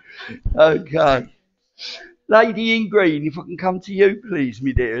 Okay. Lady in green, if I can come to you, please,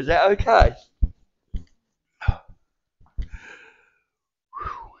 my dear. Is that okay?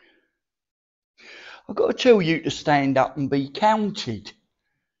 I've got to tell you to stand up and be counted.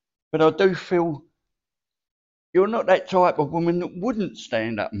 But I do feel you're not that type of woman that wouldn't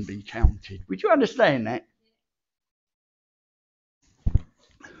stand up and be counted. Would you understand that?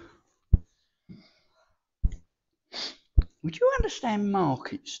 Would you understand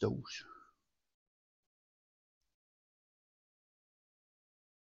market stalls?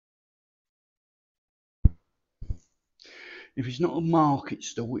 If it's not a market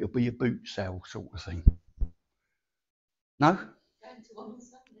stall, it'll be a boot sale sort of thing. No? Going to one on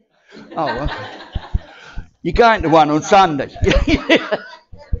Sunday. Oh, okay. You're going to one on Sunday.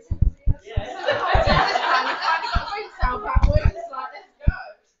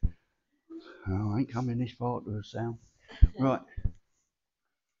 Oh, I ain't coming this far to a sound. Right.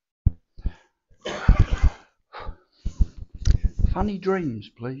 Funny dreams,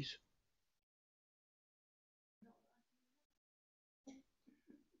 please.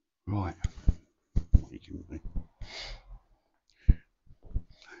 Right.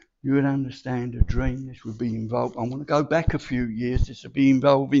 You would understand a dream. This would be involved. I want to go back a few years. This would be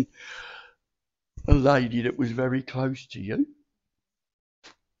involving a lady that was very close to you.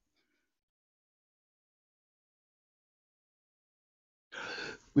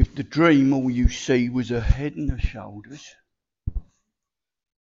 With the dream, all you see was her head and her shoulders.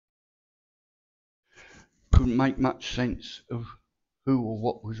 Couldn't make much sense of who or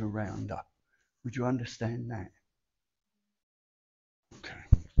what was around her. Would you understand that? Okay.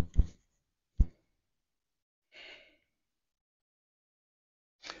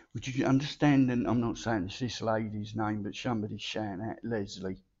 Would you understand, and I'm not saying it's this lady's name, but somebody's shouting out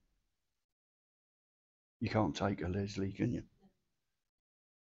Leslie. You can't take a Leslie, can you?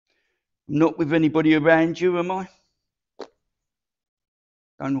 Not with anybody around you, am I?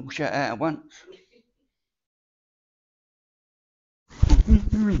 Don't all shout out at once.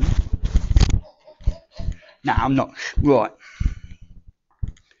 No, I'm not. Right.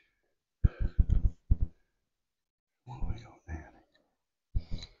 What have we got now?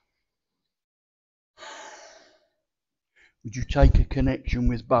 Would you take a connection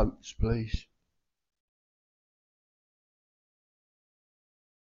with boats, please?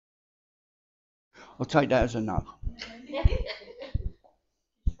 I'll take that as a no.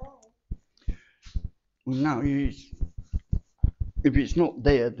 Well, no, if it's not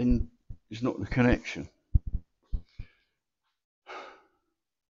there, then it's not the connection.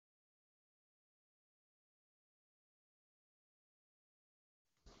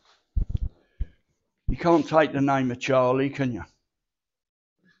 You can't take the name of Charlie, can you?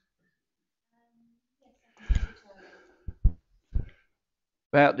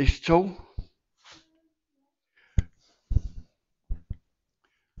 About this tall?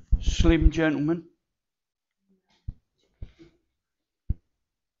 Slim gentleman?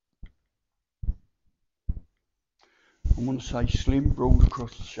 I want to say slim, broad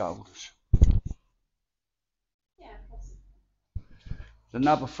across the shoulders. Yeah, possibly. It's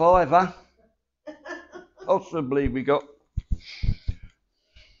another fiver. Possibly we got.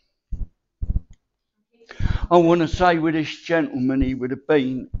 I want to say with this gentleman, he would have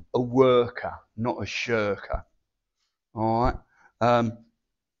been a worker, not a shirker. All right.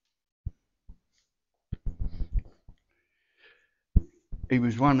 He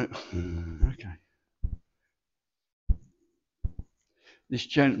was one that. Okay. This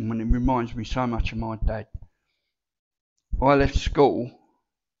gentleman, it reminds me so much of my dad. I left school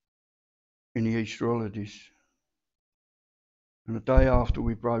in the Easter holidays, and the day after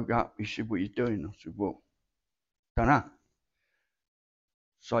we broke up, he said, "What are you doing?" I said, "Well, don't know."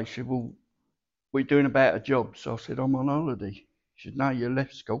 So he said, "Well, what are you doing about a job?" So I said, "I'm on holiday." He said, "No, you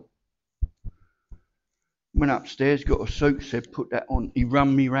left school." Went upstairs, got a suit, said, "Put that on." He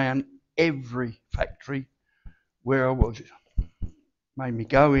run me round every factory where I was. Made me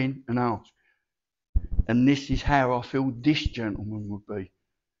go in and ask. And this is how I feel this gentleman would be.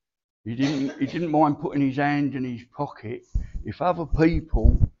 He didn't mind putting his hand in his pocket if other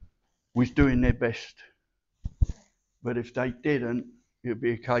people was doing their best. But if they didn't, it'd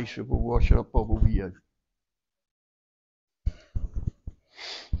be a case of, "Well, why should I bother with you?"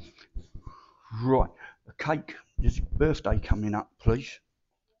 Right, a cake. There's a birthday coming up, please.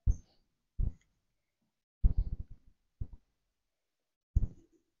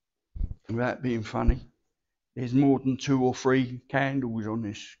 Without being funny, there's more than 2 or 3 candles on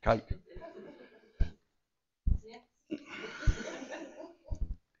this cake.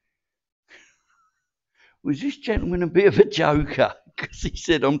 Was this gentleman a bit of a joker? Because he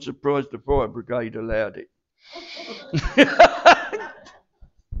said, "I'm surprised the fire brigade allowed it."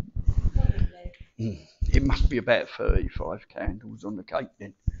 It must be about 35 candles on the cake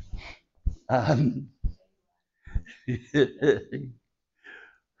then.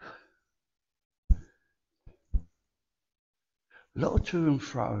 A lot of to and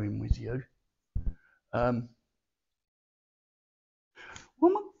froing with you. What am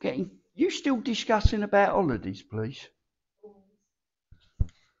I getting? You still discussing about holidays, please?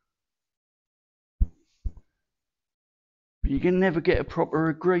 But you can never get a proper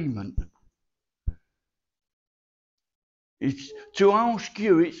agreement. It's to ask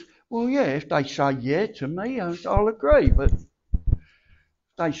you, it's, well, yeah, if they say yeah to me, I'll agree. But if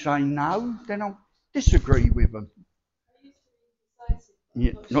they say no, then I'll disagree with them.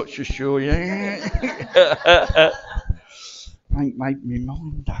 Yeah, not so sure, yeah. Ain't made me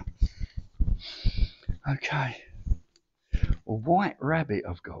mind up. Okay. A white rabbit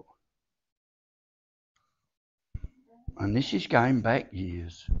I've got. And this is going back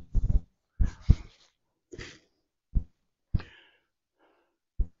years.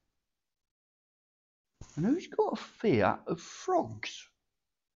 And who's got a fear of frogs?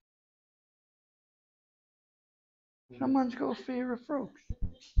 Someone's got a fear of frogs.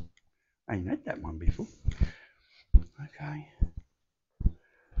 I ain't had that one before. Okay.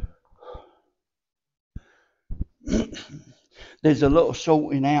 There's a lot of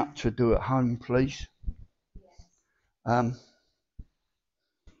sorting out to do at home, please. I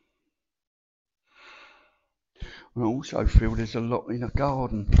also feel there's a lot in the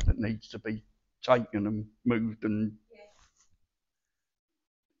garden that needs to be taken and moved. And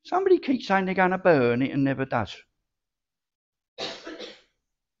somebody keeps saying they're going to burn it and never does.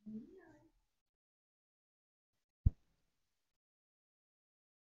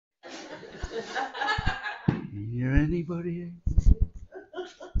 Hear anybody?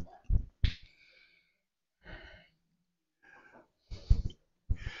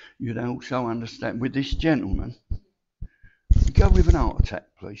 You'd also understand with this gentleman, go with an heart attack,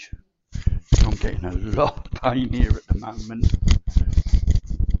 please. I'm getting a lot of pain here at the moment.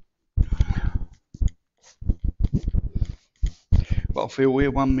 But I feel we're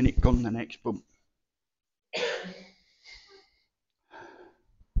 1 minute gone the next bump.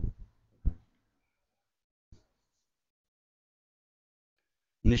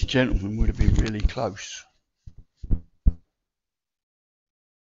 And this gentleman would have been really close.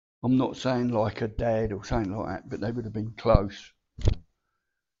 I'm not saying like a dad or something like that, but they would have been close.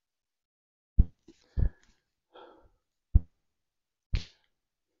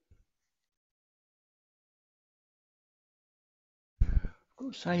 I've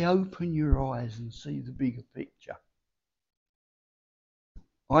got to say, open your eyes and see the bigger picture.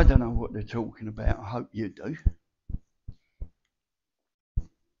 I don't know what they're talking about. I hope you do.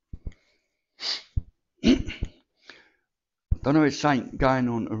 I don't know if it's something going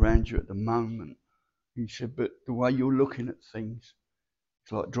on around you at the moment. He said, but the way you're looking at things,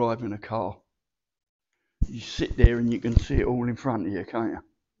 it's like driving a car. You sit there and you can see it all in front of you, can't you?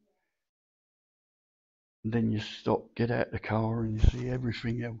 And then you stop, get out the car, and you see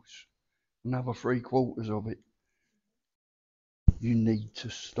everything else. Another 3/4 of it. You need to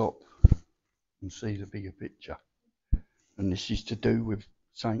stop and see the bigger picture. And this is to do with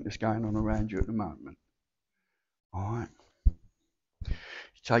something that's going on around you at the moment. All right.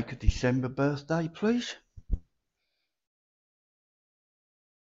 Take a December birthday, please.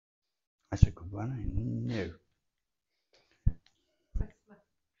 That's a good one, ain't it? No.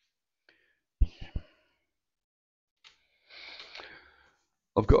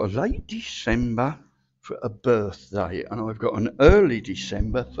 I've got a late December for a birthday, and I've got an early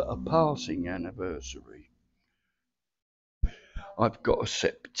December for a passing anniversary. I've got a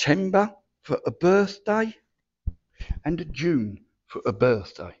September for a birthday and a June for a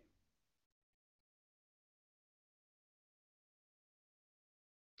birthday.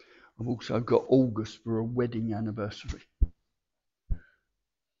 I've also got August for a wedding anniversary.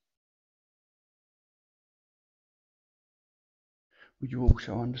 Would you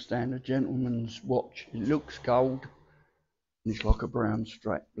also understand a gentleman's watch? It looks gold and it's like a brown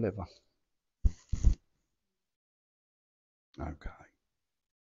strap leather. Okay.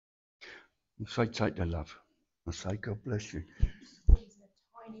 I say take the love. I say God bless you.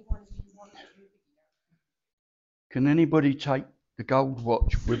 Can anybody take the gold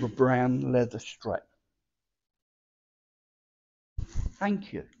watch with a brown leather strap?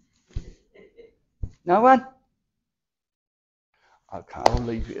 Thank you. No one? Okay, I'll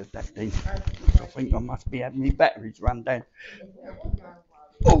leave it at that then. I think I must be having my batteries run down.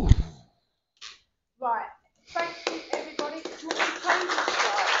 Oh. Right. Thank you, everybody. Do you want to close it?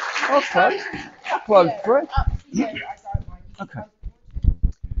 I'll close. I'll close for it. Yeah, I don't mind. Okay.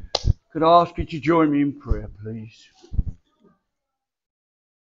 Could I ask you to join me in prayer, please?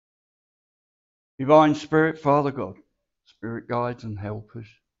 Divine Spirit, Father God, Spirit guides and help us,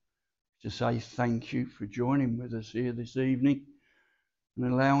 to say thank you for joining with us here this evening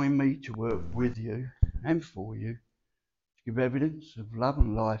and allowing me to work with you and for you to give evidence of love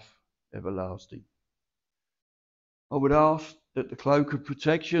and life everlasting. I would ask that the cloak of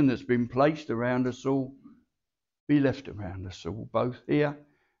protection that's been placed around us all be left around us all, both here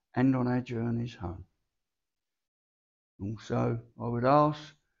and on our journeys home. Also, I would ask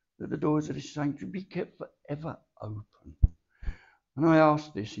that the doors of this sanctuary be kept forever open. And I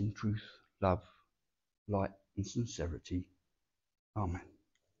ask this in truth, love, light and sincerity. Amen.